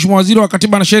kufikisha kwa Mheshimiwa Waziri wa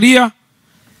Katiba na Sheria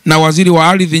na Waziri wa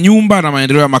Ardhi, Nyumba na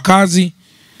Maendeleo ya Makazi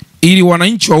ili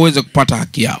wananchi waweze kupata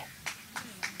haki yao.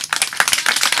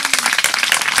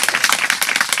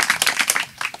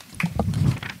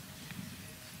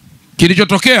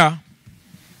 Kilichotokea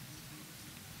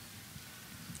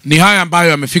ni haya ambayo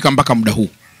yamefika mpaka muda huu.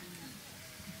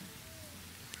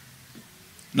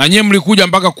 Na nyie mlikuja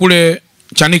mpaka kule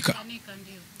Chanika.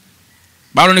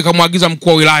 Bado nikamwagiza mkuu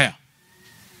wa wilaya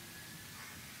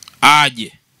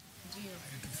aje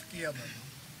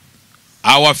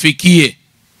awafikie,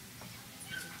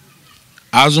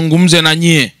 azungumze na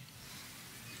nyie.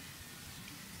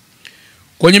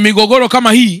 Kwenye migogoro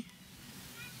kama hii,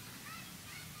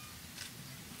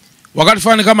 wakati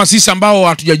fulani kama sisi ambao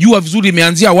hatujajua vizuri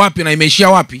imeanzia wapi na imeishia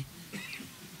wapi,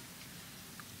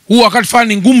 huu wakati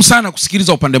fulani ni ngumu sana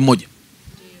kusikiliza upande mmoja.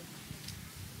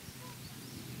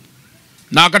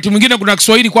 Na wakati mwingine kuna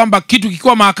Kiswahili kwamba kitu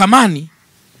kikiwa mahakamani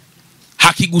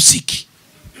hakigusiki.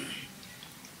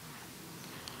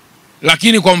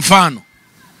 Lakini kwa mfano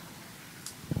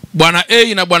bwana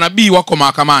A na bwana B wako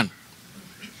mahakamani,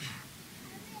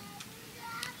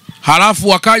 halafu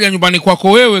wakaja nyumbani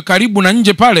kwako wewe karibu na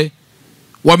nje pale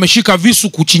wameshika visu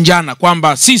kuchinjana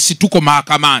kwamba sisi tuko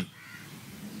mahakamani.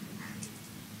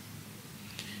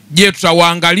 Je,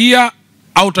 tutawaangalia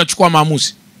au tutachukua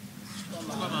maamuzi?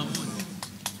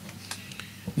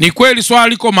 Ni kweli swala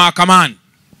liko mahakamani.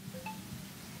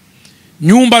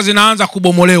 Nyumba zinaanza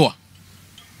kubomolewa.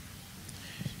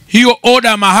 Hiyo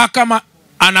oda mahakama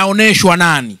anaoneshwa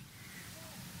nani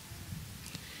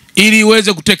ili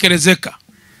iweze kutekelezeka?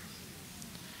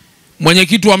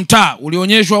 Mwenyekiti wa mtaa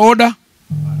ulionyeshwa oda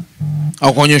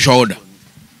au kuonyeshwa oda?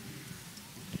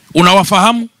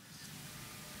 Unawafahamu?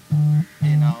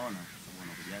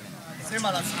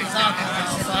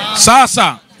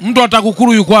 Sasa mtu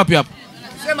atakukuru yuko wapi hapa?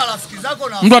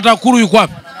 Mtu atakukuru yuko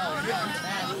wapi?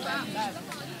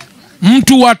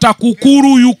 Mtu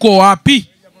atakukuru yuko wapi?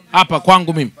 Hapa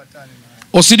kwangu mimi.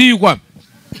 OCD yuko wapi?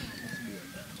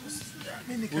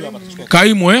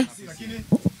 Kaimu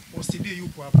OCD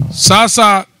yupo hapa.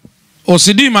 Sasa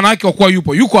OCD maana yake kwa kuwa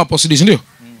yuko hapo OCD, si ndio?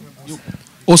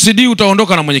 OCD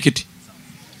utaondoka na mwenyekiti.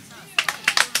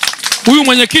 Huyu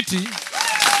mwenyekiti,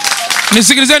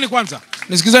 nisikilizeni kwanza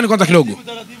kidogo.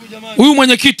 Huyu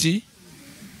mwenyekiti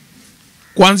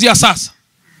kuanzia sasa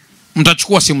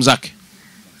mtachukua simu zake.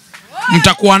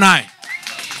 Mtakuwa naye.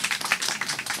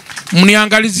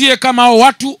 Mniangalizie kama hao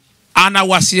watu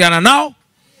anawasiliana nao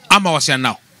ama wasiana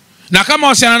nao. Na kama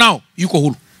wasiana nao yuko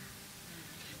huru.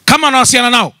 Kama anawasiliana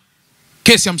nao,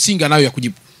 kesi ya msingi anayo ya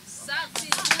kujibu.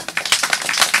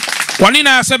 Kwa nini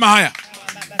anasema haya?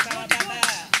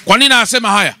 Kwa nini anasema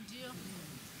haya?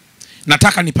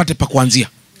 Nataka nipate pa kuanzia.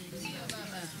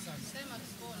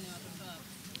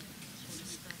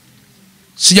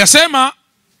 Sijasema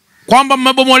kwamba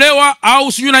mmebomolewa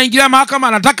au sijui naingilia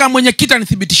mahakama. Nataka mwenyekiti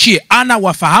anithibitishie ana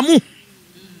wafahamu.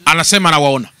 Anasema na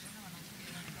waona.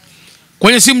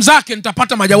 Kwenye simu zake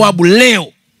nitapata majawabu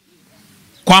leo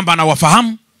kwamba ana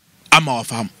wafahamu ama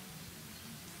wafahamu.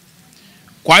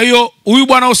 Kwa hiyo huyu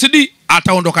bwana OCD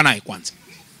ataondoka naye kwanza.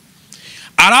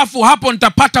 Alafu hapo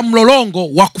nitapata mlolongo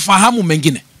wa kufahamu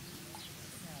mengine.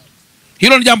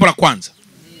 Hilo ni jambo la kwanza.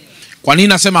 Kwa nini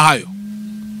nasema hayo?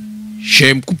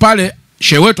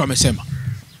 shehe wetu amesema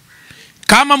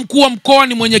kama mkuu wa mkoa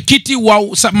ni mwenyekiti wa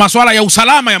masuala ya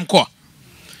usalama ya mkoa,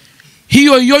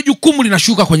 hiyo jukumu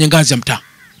linashuka kwenye ngazi ya mtaa.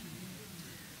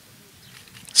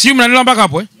 Sio, mnanielewa mpaka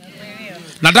hapo?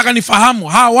 Nataka nifahamu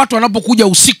hawa watu wanapokuja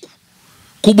usiku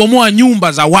kubomoa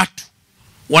nyumba za watu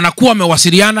wanakuwa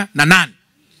wamewasiliana na nani?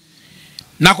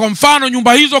 Na kwa mfano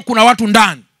nyumba hizo kuna watu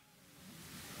ndani,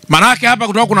 maana yake hapa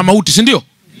kutoka kuna mauti, si ndio?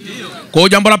 Kwa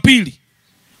jambo la pili,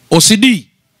 OCD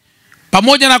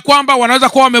pamoja na kwamba wanaweza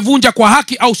kuwa wamevunja kwa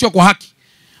haki au sio kwa haki,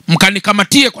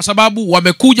 mkanikamatie kwa sababu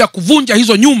wamekuja kuvunja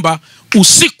hizo nyumba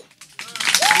usiku.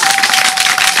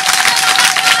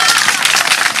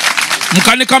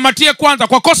 Mkanikamatie kwanza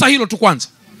kwa kosa hilo tu kwanza.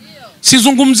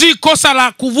 Sizungumzii kosa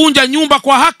la kuvunja nyumba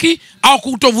kwa haki au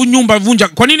kutovunja nyumba vunja.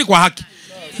 Kwa nini kwa haki?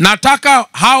 Nataka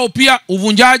hao pia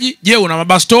uvunjaji, je, una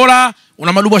mabastola,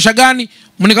 una madubasha gani?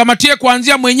 Mnikamatie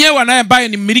kuanzia mwenyewe naye ambaye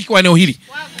ni mmiliki wa eneo hili.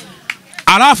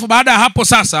 Alafu baada ya hapo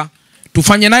sasa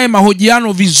tufanye naye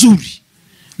mahojiano vizuri,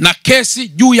 na kesi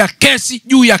juu ya kesi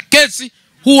juu ya kesi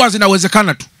huwa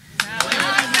zinawezekana tu.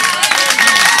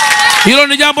 Hilo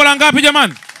ni jambo la ngapi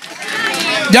jamani?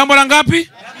 Jambo la ngapi?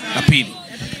 La pili.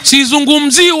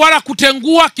 Sizungumzii wala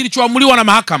kutengua kilichoamuliwa na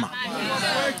mahakama.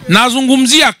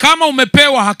 Nazungumzia kama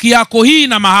umepewa haki yako hii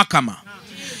na mahakama,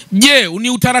 je, ni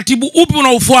utaratibu upi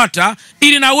unaofuata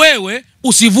ili na wewe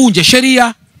usivunje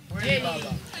sheria?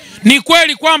 Ni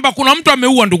kweli kwamba kuna mtu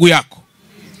ameua ndugu yako,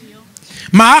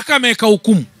 mahakama imeweka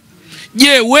hukumu.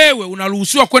 Je, wewe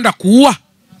unaruhusiwa kwenda kuua?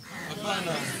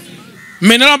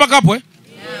 Mmenielewa mpaka hapo?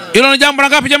 Hilo ni jambo la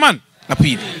ngapi jamani? La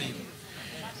pili.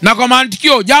 Na kwa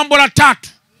maandikio jambo la tatu,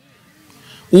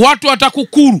 watu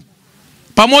watakukuru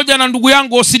pamoja na ndugu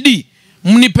yangu OCD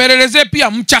mnipelelezee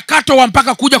pia mchakato wa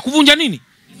mpaka kuja kuvunja nini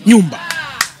nyumba.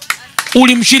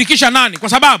 Ulimshirikisha nani? Kwa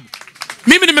sababu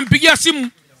mimi nimempigia simu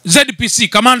ZPC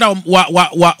kamanda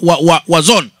wa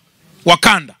zone wa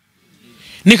kanda,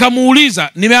 nikamuuliza,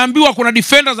 nimeambiwa kuna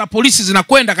defender za polisi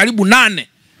zinakwenda karibu 8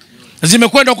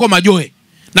 zimekwenda huko Majohe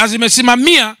na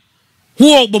zimesimamia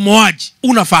huo ubomoaji,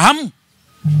 unafahamu?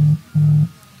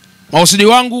 Maosidi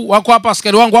wangu wako hapa,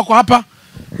 askari wangu wako hapa,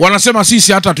 wanasema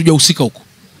sisi hata hatujahusika huko.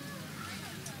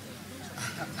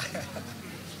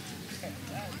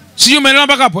 Sio, umeelewa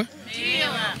mpaka hapo?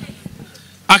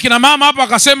 Akina mama hapa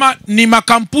akasema ni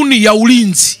makampuni ya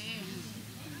ulinzi.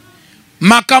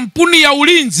 Makampuni ya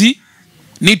ulinzi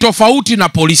ni tofauti na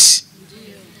polisi,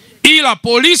 ila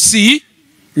polisi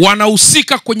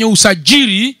wanahusika kwenye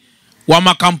usajili wa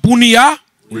makampuni ya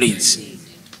ulinzi.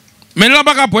 Umeelewa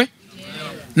mpaka hapo?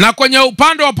 Na kwenye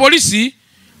upande wa polisi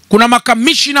kuna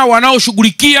makamishina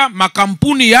wanaoshughulikia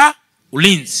makampuni ya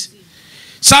ulinzi.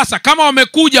 Sasa kama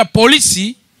wamekuja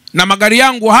polisi na magari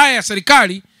yangu haya ya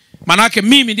serikali, maana yake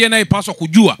mimi ndiye ninayepaswa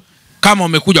kujua kama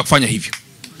wamekuja kufanya hivyo.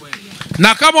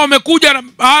 Na kama wamekuja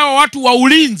hao watu wa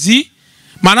ulinzi,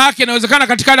 maana yake inawezekana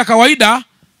katika hali ya kawaida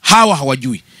hawa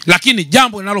hawajui. Lakini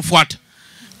jambo linalofuata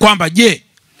kwamba je,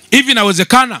 hivi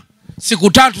inawezekana siku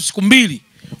 3 siku 2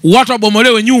 watu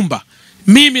wabomolewe nyumba,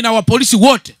 mimi na wapolisi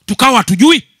wote tukawa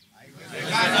hatujui?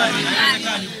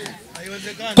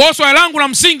 Kwa swali langu la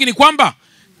msingi ni kwamba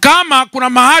kama kuna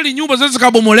mahali nyumba zinaweza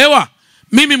kubomolewa,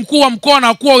 mimi mkuu wa mkoa na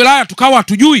wakuu wa wilaya tukawa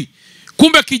hatujui,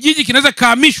 kumbe kijiji kinaweza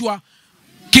kahamishwa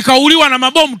kikauliwa na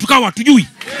mabomu tukawa hatujui.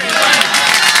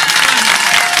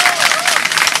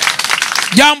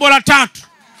 Jambo la tatu,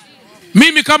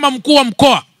 mimi kama mkuu wa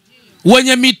mkoa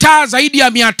wenye mitaa zaidi ya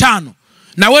 500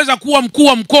 naweza kuwa mkuu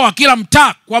wa mkoa kila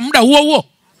mtaa kwa muda huo huo?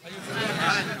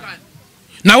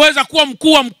 Naweza kuwa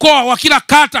mkuu wa mkoa wa kila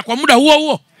kata kwa muda huo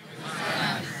huo?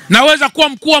 Naweza kuwa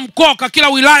mkuu wa mkoa kwa kila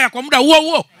wilaya kwa muda huo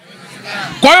huo?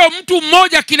 Kwa hiyo mtu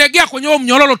mmoja kilegea kwenye huo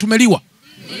mnyororo tumeliwa.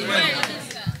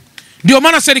 Ndio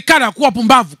maana serikali hakuwa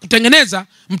pumbavu kutengeneza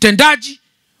mtendaji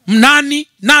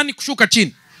nani kushuka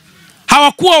chini.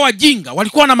 Hawakuwa wajinga,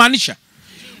 walikuwa wanamaanisha.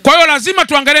 Kwa hiyo lazima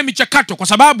tuangalie michakato, kwa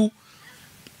sababu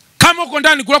kama uko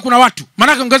ndani kuna watu,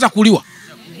 maana yake ungeweza kuuliwa.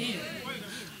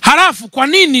 Halafu kwa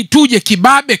nini tuje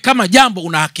kibabe kama jambo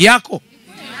una haki yako?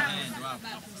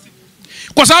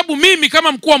 Kwa sababu mimi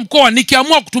kama mkuu wa mkoa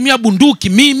nikiamua kutumia bunduki,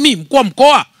 mimi mkuu wa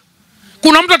mkoa,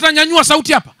 kuna mtu atanyanyua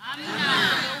sauti hapa?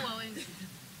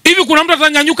 Hivi kuna mtu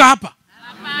atanyanyuka hapa?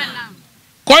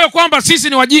 Kwa hiyo kwamba sisi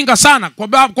ni wajinga sana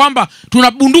kwamba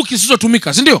tuna bunduki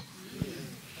zisizotumika, si ndio?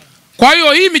 Kwa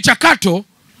hiyo hii michakato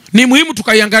ni muhimu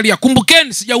tukaiangalia.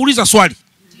 Kumbukeni sijauliza swali.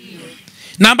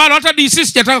 Na ambalo hata DC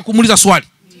sijataka kumuuliza swali.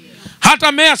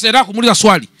 Hata meya sijataka kumuuliza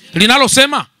swali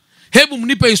linalosema hebu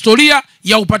mnipe historia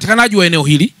ya upatikanaji wa eneo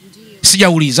hili.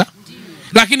 Sijauliza.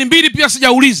 Lakini mbili pia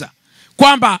sijauliza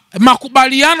kwamba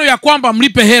makubaliano ya kwamba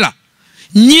mlipe hela,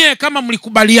 nyie kama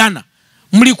mlikubaliana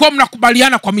mlikuwa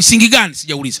mnakubaliana kwa misingi gani?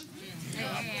 Sijauliza.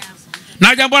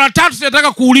 Na jambo la tatu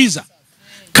nataka kuuliza,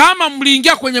 kama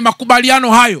mliingia kwenye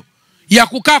makubaliano hayo ya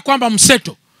kukaa kwamba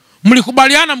mseto,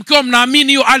 mlikubaliana mkiwa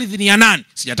mnaamini hiyo ardhi ni ya nani?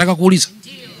 Sijataka kuuliza.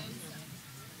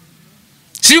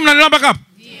 Sio mnanielewa mpaka hapo?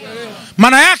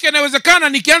 Maana yake inawezekana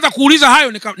nikianza kuuliza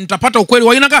hayo nitapata ukweli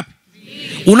wa aina ngapi?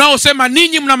 Unaosema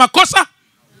ninyi mna makosa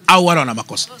au wale wana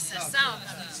makosa.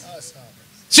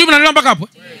 Sio mnanielewa mpaka hapo?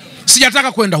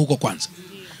 Sijataka kwenda huko kwanza.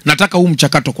 Nataka huu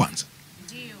mchakato kwanza.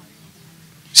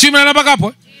 Sio mnanielewa mpaka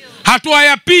hapo? Hatua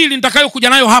ya pili nitakayokuja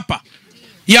nayo hapa,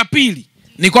 ya pili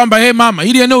ni kwamba mama,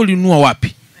 hili eneo ulinunua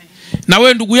wapi? Na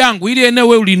wewe ndugu yangu, hili eneo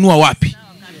wewe ulinunua wapi?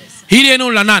 Hili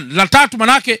eneo la nani? La tatu,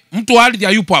 manake mtu wa ardhi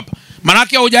hayupo hapa.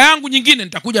 Manake hoja yangu nyingine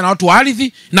nitakuja na watu wa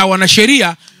ardhi na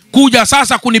wanasheria kuja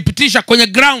sasa kunipitisha kwenye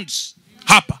grounds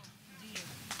hapa.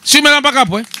 Sio mimi mpaka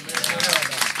hapo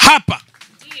hapa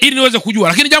ili niweze kujua.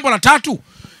 Lakini jambo la tatu,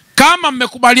 kama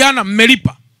mmekubaliana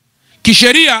mmelipa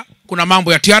kisheria, kuna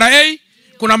mambo ya TRA,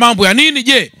 kuna mambo ya nini.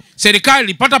 Je, serikali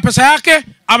ilipata pesa yake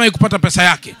ama ikupata pesa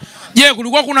yake? Je,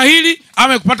 kulikuwa kuna hili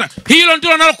ama ikupata? Hilo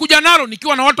ndilo nalokuja nalo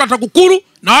nikiwa na watu wa TAKUKURU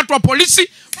na watu wa polisi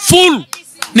full,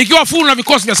 nikiwa full na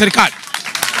vikosi vya serikali.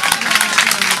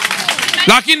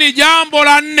 Lakini jambo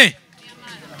la nne,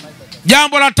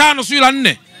 jambo la tano, sio la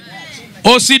nne,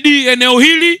 OCD eneo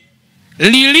hili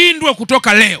lilindwe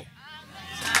kutoka leo.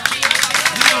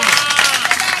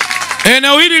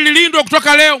 Eneo hili lilindwe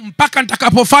kutoka leo mpaka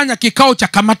nitakapofanya kikao cha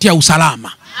kamati ya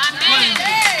usalama. Amen.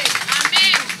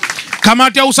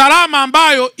 Kamati ya usalama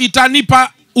ambayo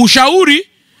itanipa ushauri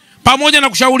pamoja na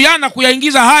kushauriana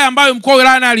kuyaingiza haya ambayo mkuu wa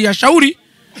wilaya aliyashauri.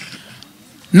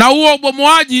 Na huo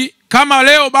ubomoaji kama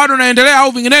leo bado naendelea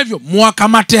au vinginevyo,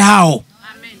 muwakamate hao.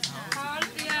 Amen.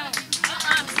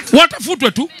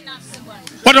 Watafutwe tu.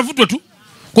 Watafutwe tu.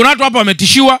 Kuna watu hapa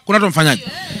wametishiwa, kuna watu wamefanyaje.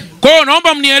 Kwa hiyo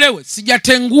naomba mnielewe,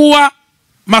 sijatengua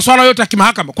masuala yote ya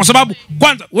kimahakama kwa sababu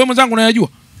kwanza wewe mwenzangu unayajua.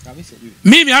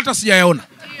 Mimi hata sijayaona.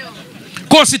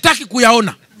 Kwa sitaki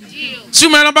kuyaona. Sio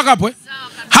mnaelewa mpaka hapo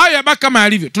Hayo yabaki kama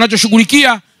yalivyo.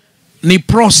 Tunachoshughulikia ni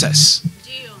process.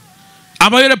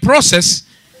 Ambayo ile process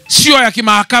sio ya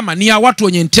kimahakama, ni ya watu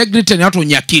wenye integrity, ni watu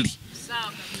wenye akili.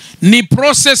 Ni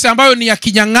process ambayo ni ya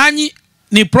kinyang'anyi,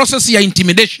 ni process ya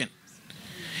intimidation.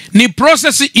 Ni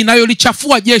process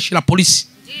inayolichafua jeshi la polisi.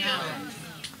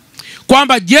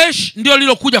 Kwamba jeshi ndio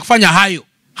lilokuja kufanya hayo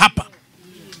hapa.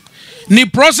 Ni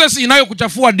process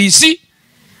inayokuchafua DC,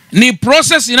 ni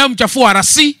process inayomchafua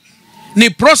RC, ni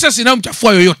process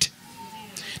inayomchafua yoyote.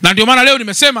 Na ndio maana leo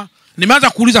nimesema, nimeanza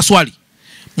kuuliza swali.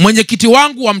 Mwenyekiti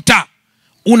wangu wa mtaa,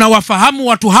 unawafahamu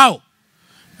watu hao?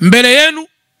 Mbele yenu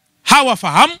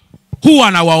hawafahamu, huwa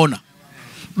anawaona.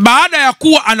 Baada ya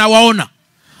kuwa anawaona,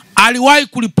 aliwahi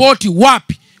kuripoti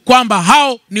wapi kwamba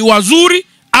hao ni wazuri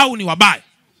au ni wabaya?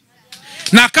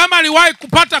 Na kama aliwahi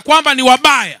kupata kwamba ni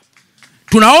wabaya,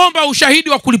 tunaomba ushahidi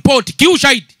wa kuripoti,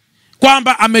 kiushahidi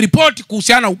kwamba ameripoti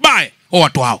kuhusiana ubaya wa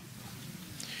watu hao.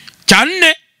 Cha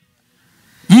nne,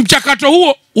 mchakato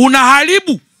huo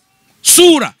unaharibu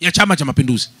sura ya Chama cha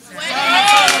Mapinduzi.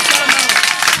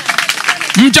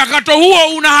 Mchakato huo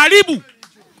unaharibu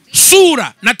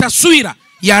sura na taswira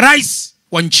ya rais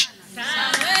wa nchi.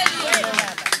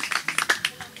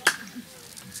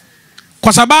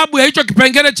 Kwa sababu ya hicho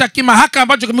kipengele cha kimahakama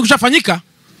ambacho kimekushafanyika,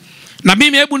 na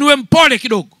mimi hebu niwe mpole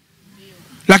kidogo.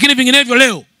 Lakini vinginevyo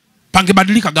leo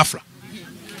pangebadilika ghafla.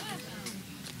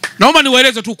 Naomba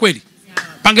niwaeleze tu kweli.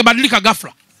 Pangebadilika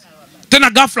ghafla. Tena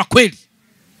ghafla kweli.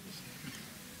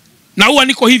 Na huwa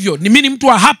niko hivyo, ni mimi mtu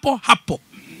wa hapo hapo.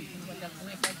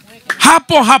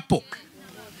 Hapo hapo.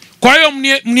 Kwa hiyo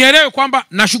mnielewe kwamba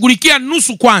nashughulikia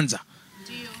nusu kwanza.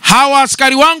 Hawa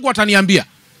askari wangu wataniambia.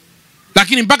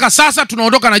 Lakini mpaka sasa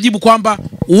tunaondoka na jibu kwamba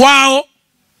wao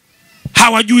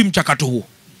hawajui mchakato huo.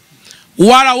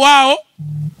 Wala wao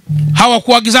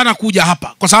hawakuagizana kuja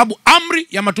hapa, kwa sababu amri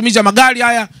ya matumizi ya magari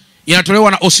haya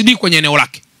inatolewa na OCD kwenye eneo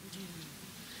lake.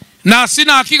 Na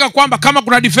sina hakika kwamba kama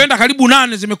kuna defender karibu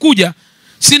 8 zimekuja,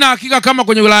 sina hakika kama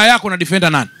kwenye wilaya yako na defender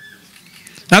 8.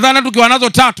 Nadhani tukiwa nazo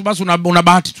 3 basi una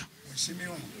bahati tu.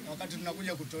 Mheshimiwa, wakati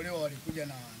tunakuja kutolewa walikuja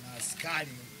na askari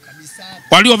kabisa.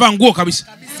 Waliovaa nguo kabisa.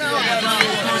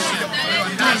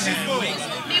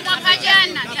 Ni mwaka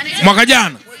jana. Mwaka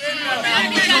jana.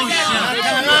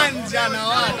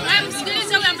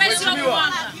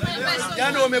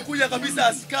 Jana wamekuja kabisa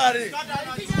askari.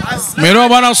 Mero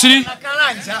bwana usiri.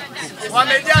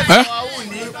 Wamejaza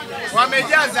wauni,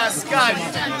 wamejaza askari.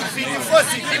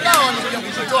 Filifosi kibao wamekuja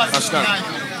kutoa askari.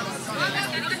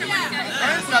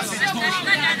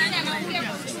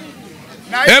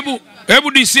 Hebu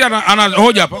Hebu DC ana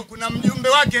hoja hapa. Kuna mjumbe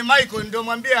wake Michael ndio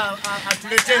mwambia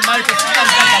atuletee Michael.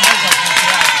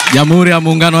 Jamhuri ya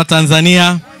Muungano wa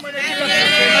Tanzania.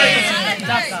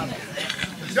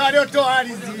 Ndio aliotoa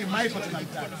ardhi Michael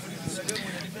tunamtaka.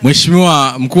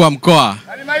 Mheshimiwa Mkuu wa Mkoa.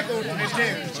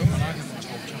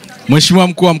 Mheshimiwa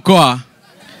Mkuu wa Mkoa,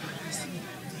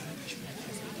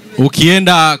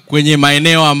 ukienda kwenye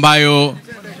maeneo ambayo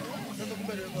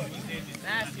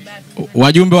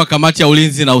wajumbe wa kamati ya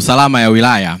ulinzi na usalama ya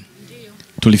wilaya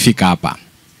tulifika hapa,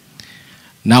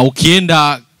 na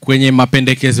ukienda kwenye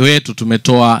mapendekezo yetu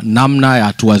tumetoa namna ya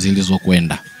hatua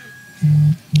zilizokwenda.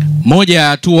 Moja ya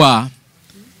hatua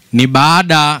ni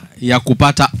baada ya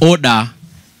kupata oda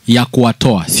ya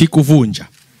kuwatoa, si kuvunja,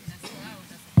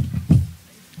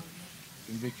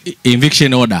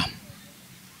 eviction order,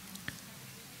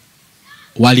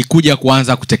 walikuja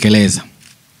kuanza kutekeleza,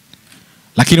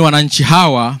 lakini wananchi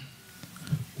hawa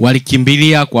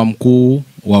walikimbilia kwa mkuu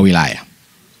wa wilaya.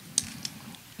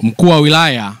 Mkuu wa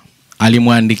wilaya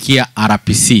alimwandikia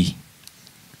RPC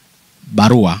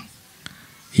barua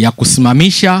ya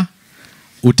kusimamisha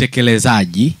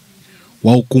utekelezaji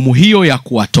wa hukumu hiyo ya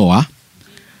kuwatoa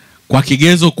kwa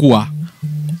kigezo kuwa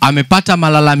amepata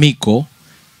malalamiko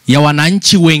ya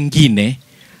wananchi wengine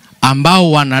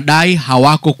ambao wanadai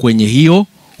hawako kwenye hiyo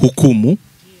hukumu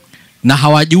na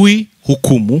hawajui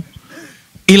hukumu,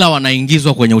 ila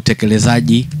wanaingizwa kwenye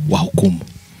utekelezaji wa hukumu.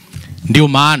 Ndio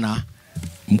maana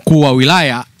mkuu wa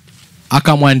wilaya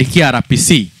akamwandikia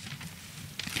RPC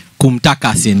kumtaka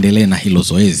asiendelee na hilo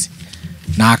zoezi,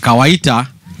 na akawaita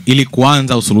ili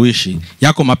kuanza usuluhishi.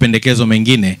 Yako mapendekezo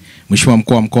mengine Mheshimiwa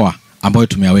Mkuu wa Mkoa ambayo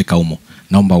tumeyaweka humo,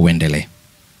 naomba uendelee.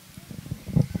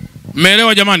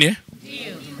 Mmeelewa jamani eh? Ndio.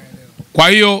 Kwa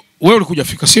hiyo wewe ulikuja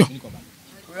fika sio?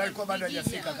 Alikuwa bado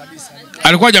hajafika kabisa.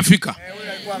 Alikuwa hajafika.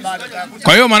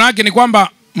 Kwa hiyo maana yake ni kwamba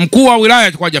mkuu wa wilaya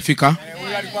alikuwa hajafika.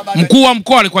 Mkuu wa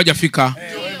mkoa alikuwa hajafika.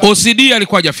 OCD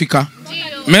alikuwa hajafika.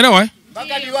 Umeelewa eh?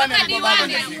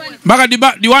 Mpaka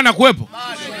diwani akuwepo.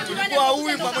 Tulikuwa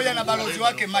huyu pamoja na balozi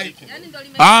wake Michael.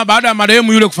 Baada ya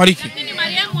marehemu yule kufariki. Lakini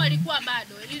marehemu alikuwa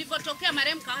bado. Ilipotokea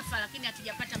marehemu kafa lakini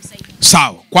hatujapata msaidizi.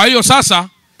 Sawa. Kwa hiyo sasa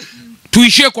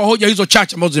tuishie kwa hoja hizo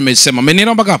chache ambazo zimesema.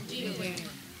 Mmenielewa mpaka hapo?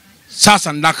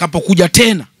 Sasa nitakapokuja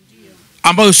tena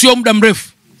ambayo sio muda mrefu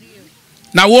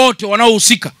na wote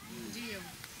wanaohusika,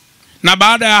 na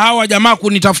baada ya hawa jamaa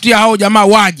kunitafutia hao jamaa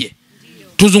waje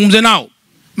tuzungumze nao,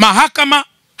 mahakama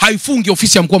haifungi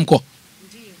ofisi ya mkuu wa mkoa.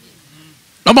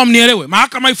 Naomba mnielewe,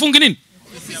 mahakama haifungi nini?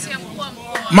 Ofisi ya mkuu wa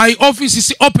mkoa. My office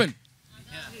is open.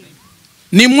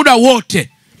 Ni muda wote.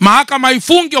 Mahakama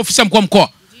haifungi ofisi ya mkuu wa mkoa,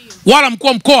 wala mkuu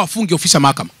wa mkoa afungi ofisi ya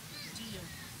mahakama.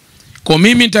 Kwa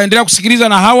mimi nitaendelea kusikiliza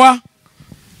na hawa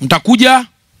mtakuja,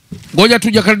 ngoja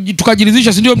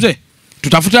tukajiridhisha, si ndio mzee?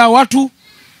 Tutafuta watu.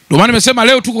 Ndio maana nimesema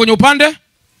leo tuko kwenye upande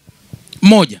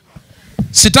mmoja.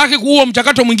 Sitaki kuua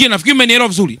mchakato mwingine, nafikiri mmenielewa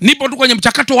vizuri. Nipo tu kwenye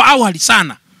mchakato wa awali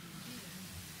sana.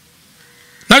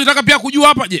 Na nataka pia kujua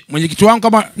hapa, je, mwenyekiti wangu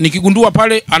kama nikigundua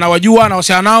pale anawajua na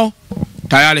wasiana nao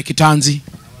tayari kitanzi.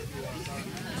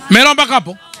 Mmeelewa mpaka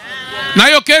hapo? Na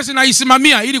hiyo kesi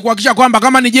naisimamia ili kuhakikisha kwamba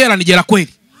kama ni jela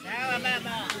kweli.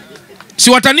 Si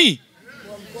watani?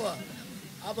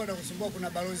 Hapo ndo kusumbua, kuna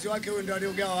balozi wake huyo ndio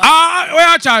aliogawa. Wewe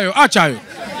acha hayo, acha hayo.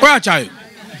 Wewe acha hayo.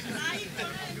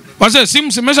 Wazee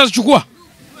simu simesha zichukua?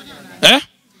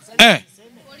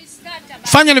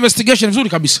 Fanya investigation vizuri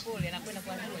kabisa.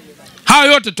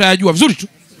 Hayo yote tutayajua vizuri tu.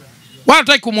 Wala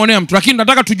hataki kumuonea mtu, lakini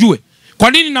nataka tujue.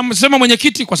 Kwa nini namsema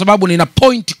mwenyekiti? Kwa sababu nina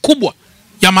point kubwa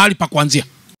ya mahali pa kuanzia.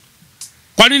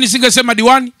 Kwa nini singesema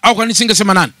diwani au kwa nini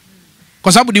singesema nani?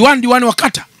 Kwa sababu diwani wa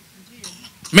kata.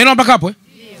 Meno mpaka hapo eh?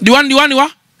 Diwani wa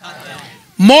kata.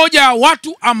 Moja ya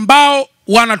watu ambao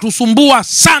wanatusumbua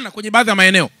sana kwenye baadhi ya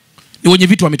maeneo ni wenye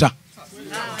vitu wa mitaa.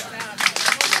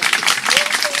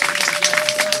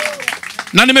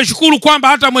 Na nimeshukuru kwamba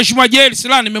hata Mheshimiwa Jeli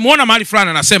Silani nimemwona mahali fulani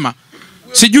anasema,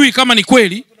 sijui kama ni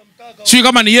kweli, sijui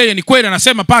kama ni yeye ni kweli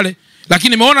anasema pale, lakini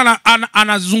nimeona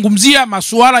anazungumzia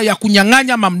masuala ya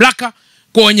kunyang'anya mamlaka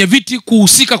kwa wenye viti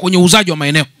kuhusika kwenye uuzaji wa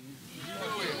maeneo.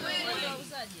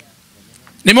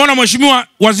 Nimeona Mheshimiwa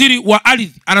Waziri wa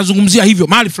Ardhi anazungumzia hivyo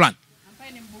mahali fulani.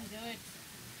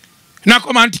 Na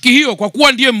kwa mantiki hiyo, kwa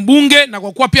kuwa ndiye mbunge na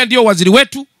kwa kuwa pia ndiye waziri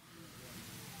wetu,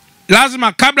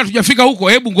 lazima kabla tujafika huko,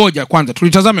 hebu ngoja kwanza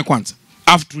tulitazame kwanza,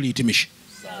 afu tulihitimishe.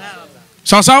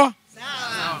 Sawa sawa?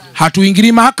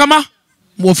 Hatuingilii mahakama,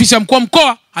 ofisi ya mkuu wa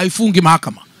mkoa haifungi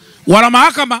mahakama, wala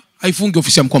mahakama haifungi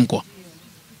ofisi ya mkuu wa mkoa.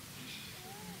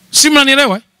 Si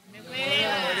mnanielewa eh?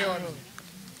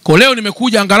 Kwa leo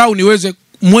nimekuja angalau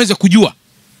muweze kujua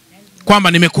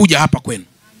kwamba nimekuja hapa kwenu.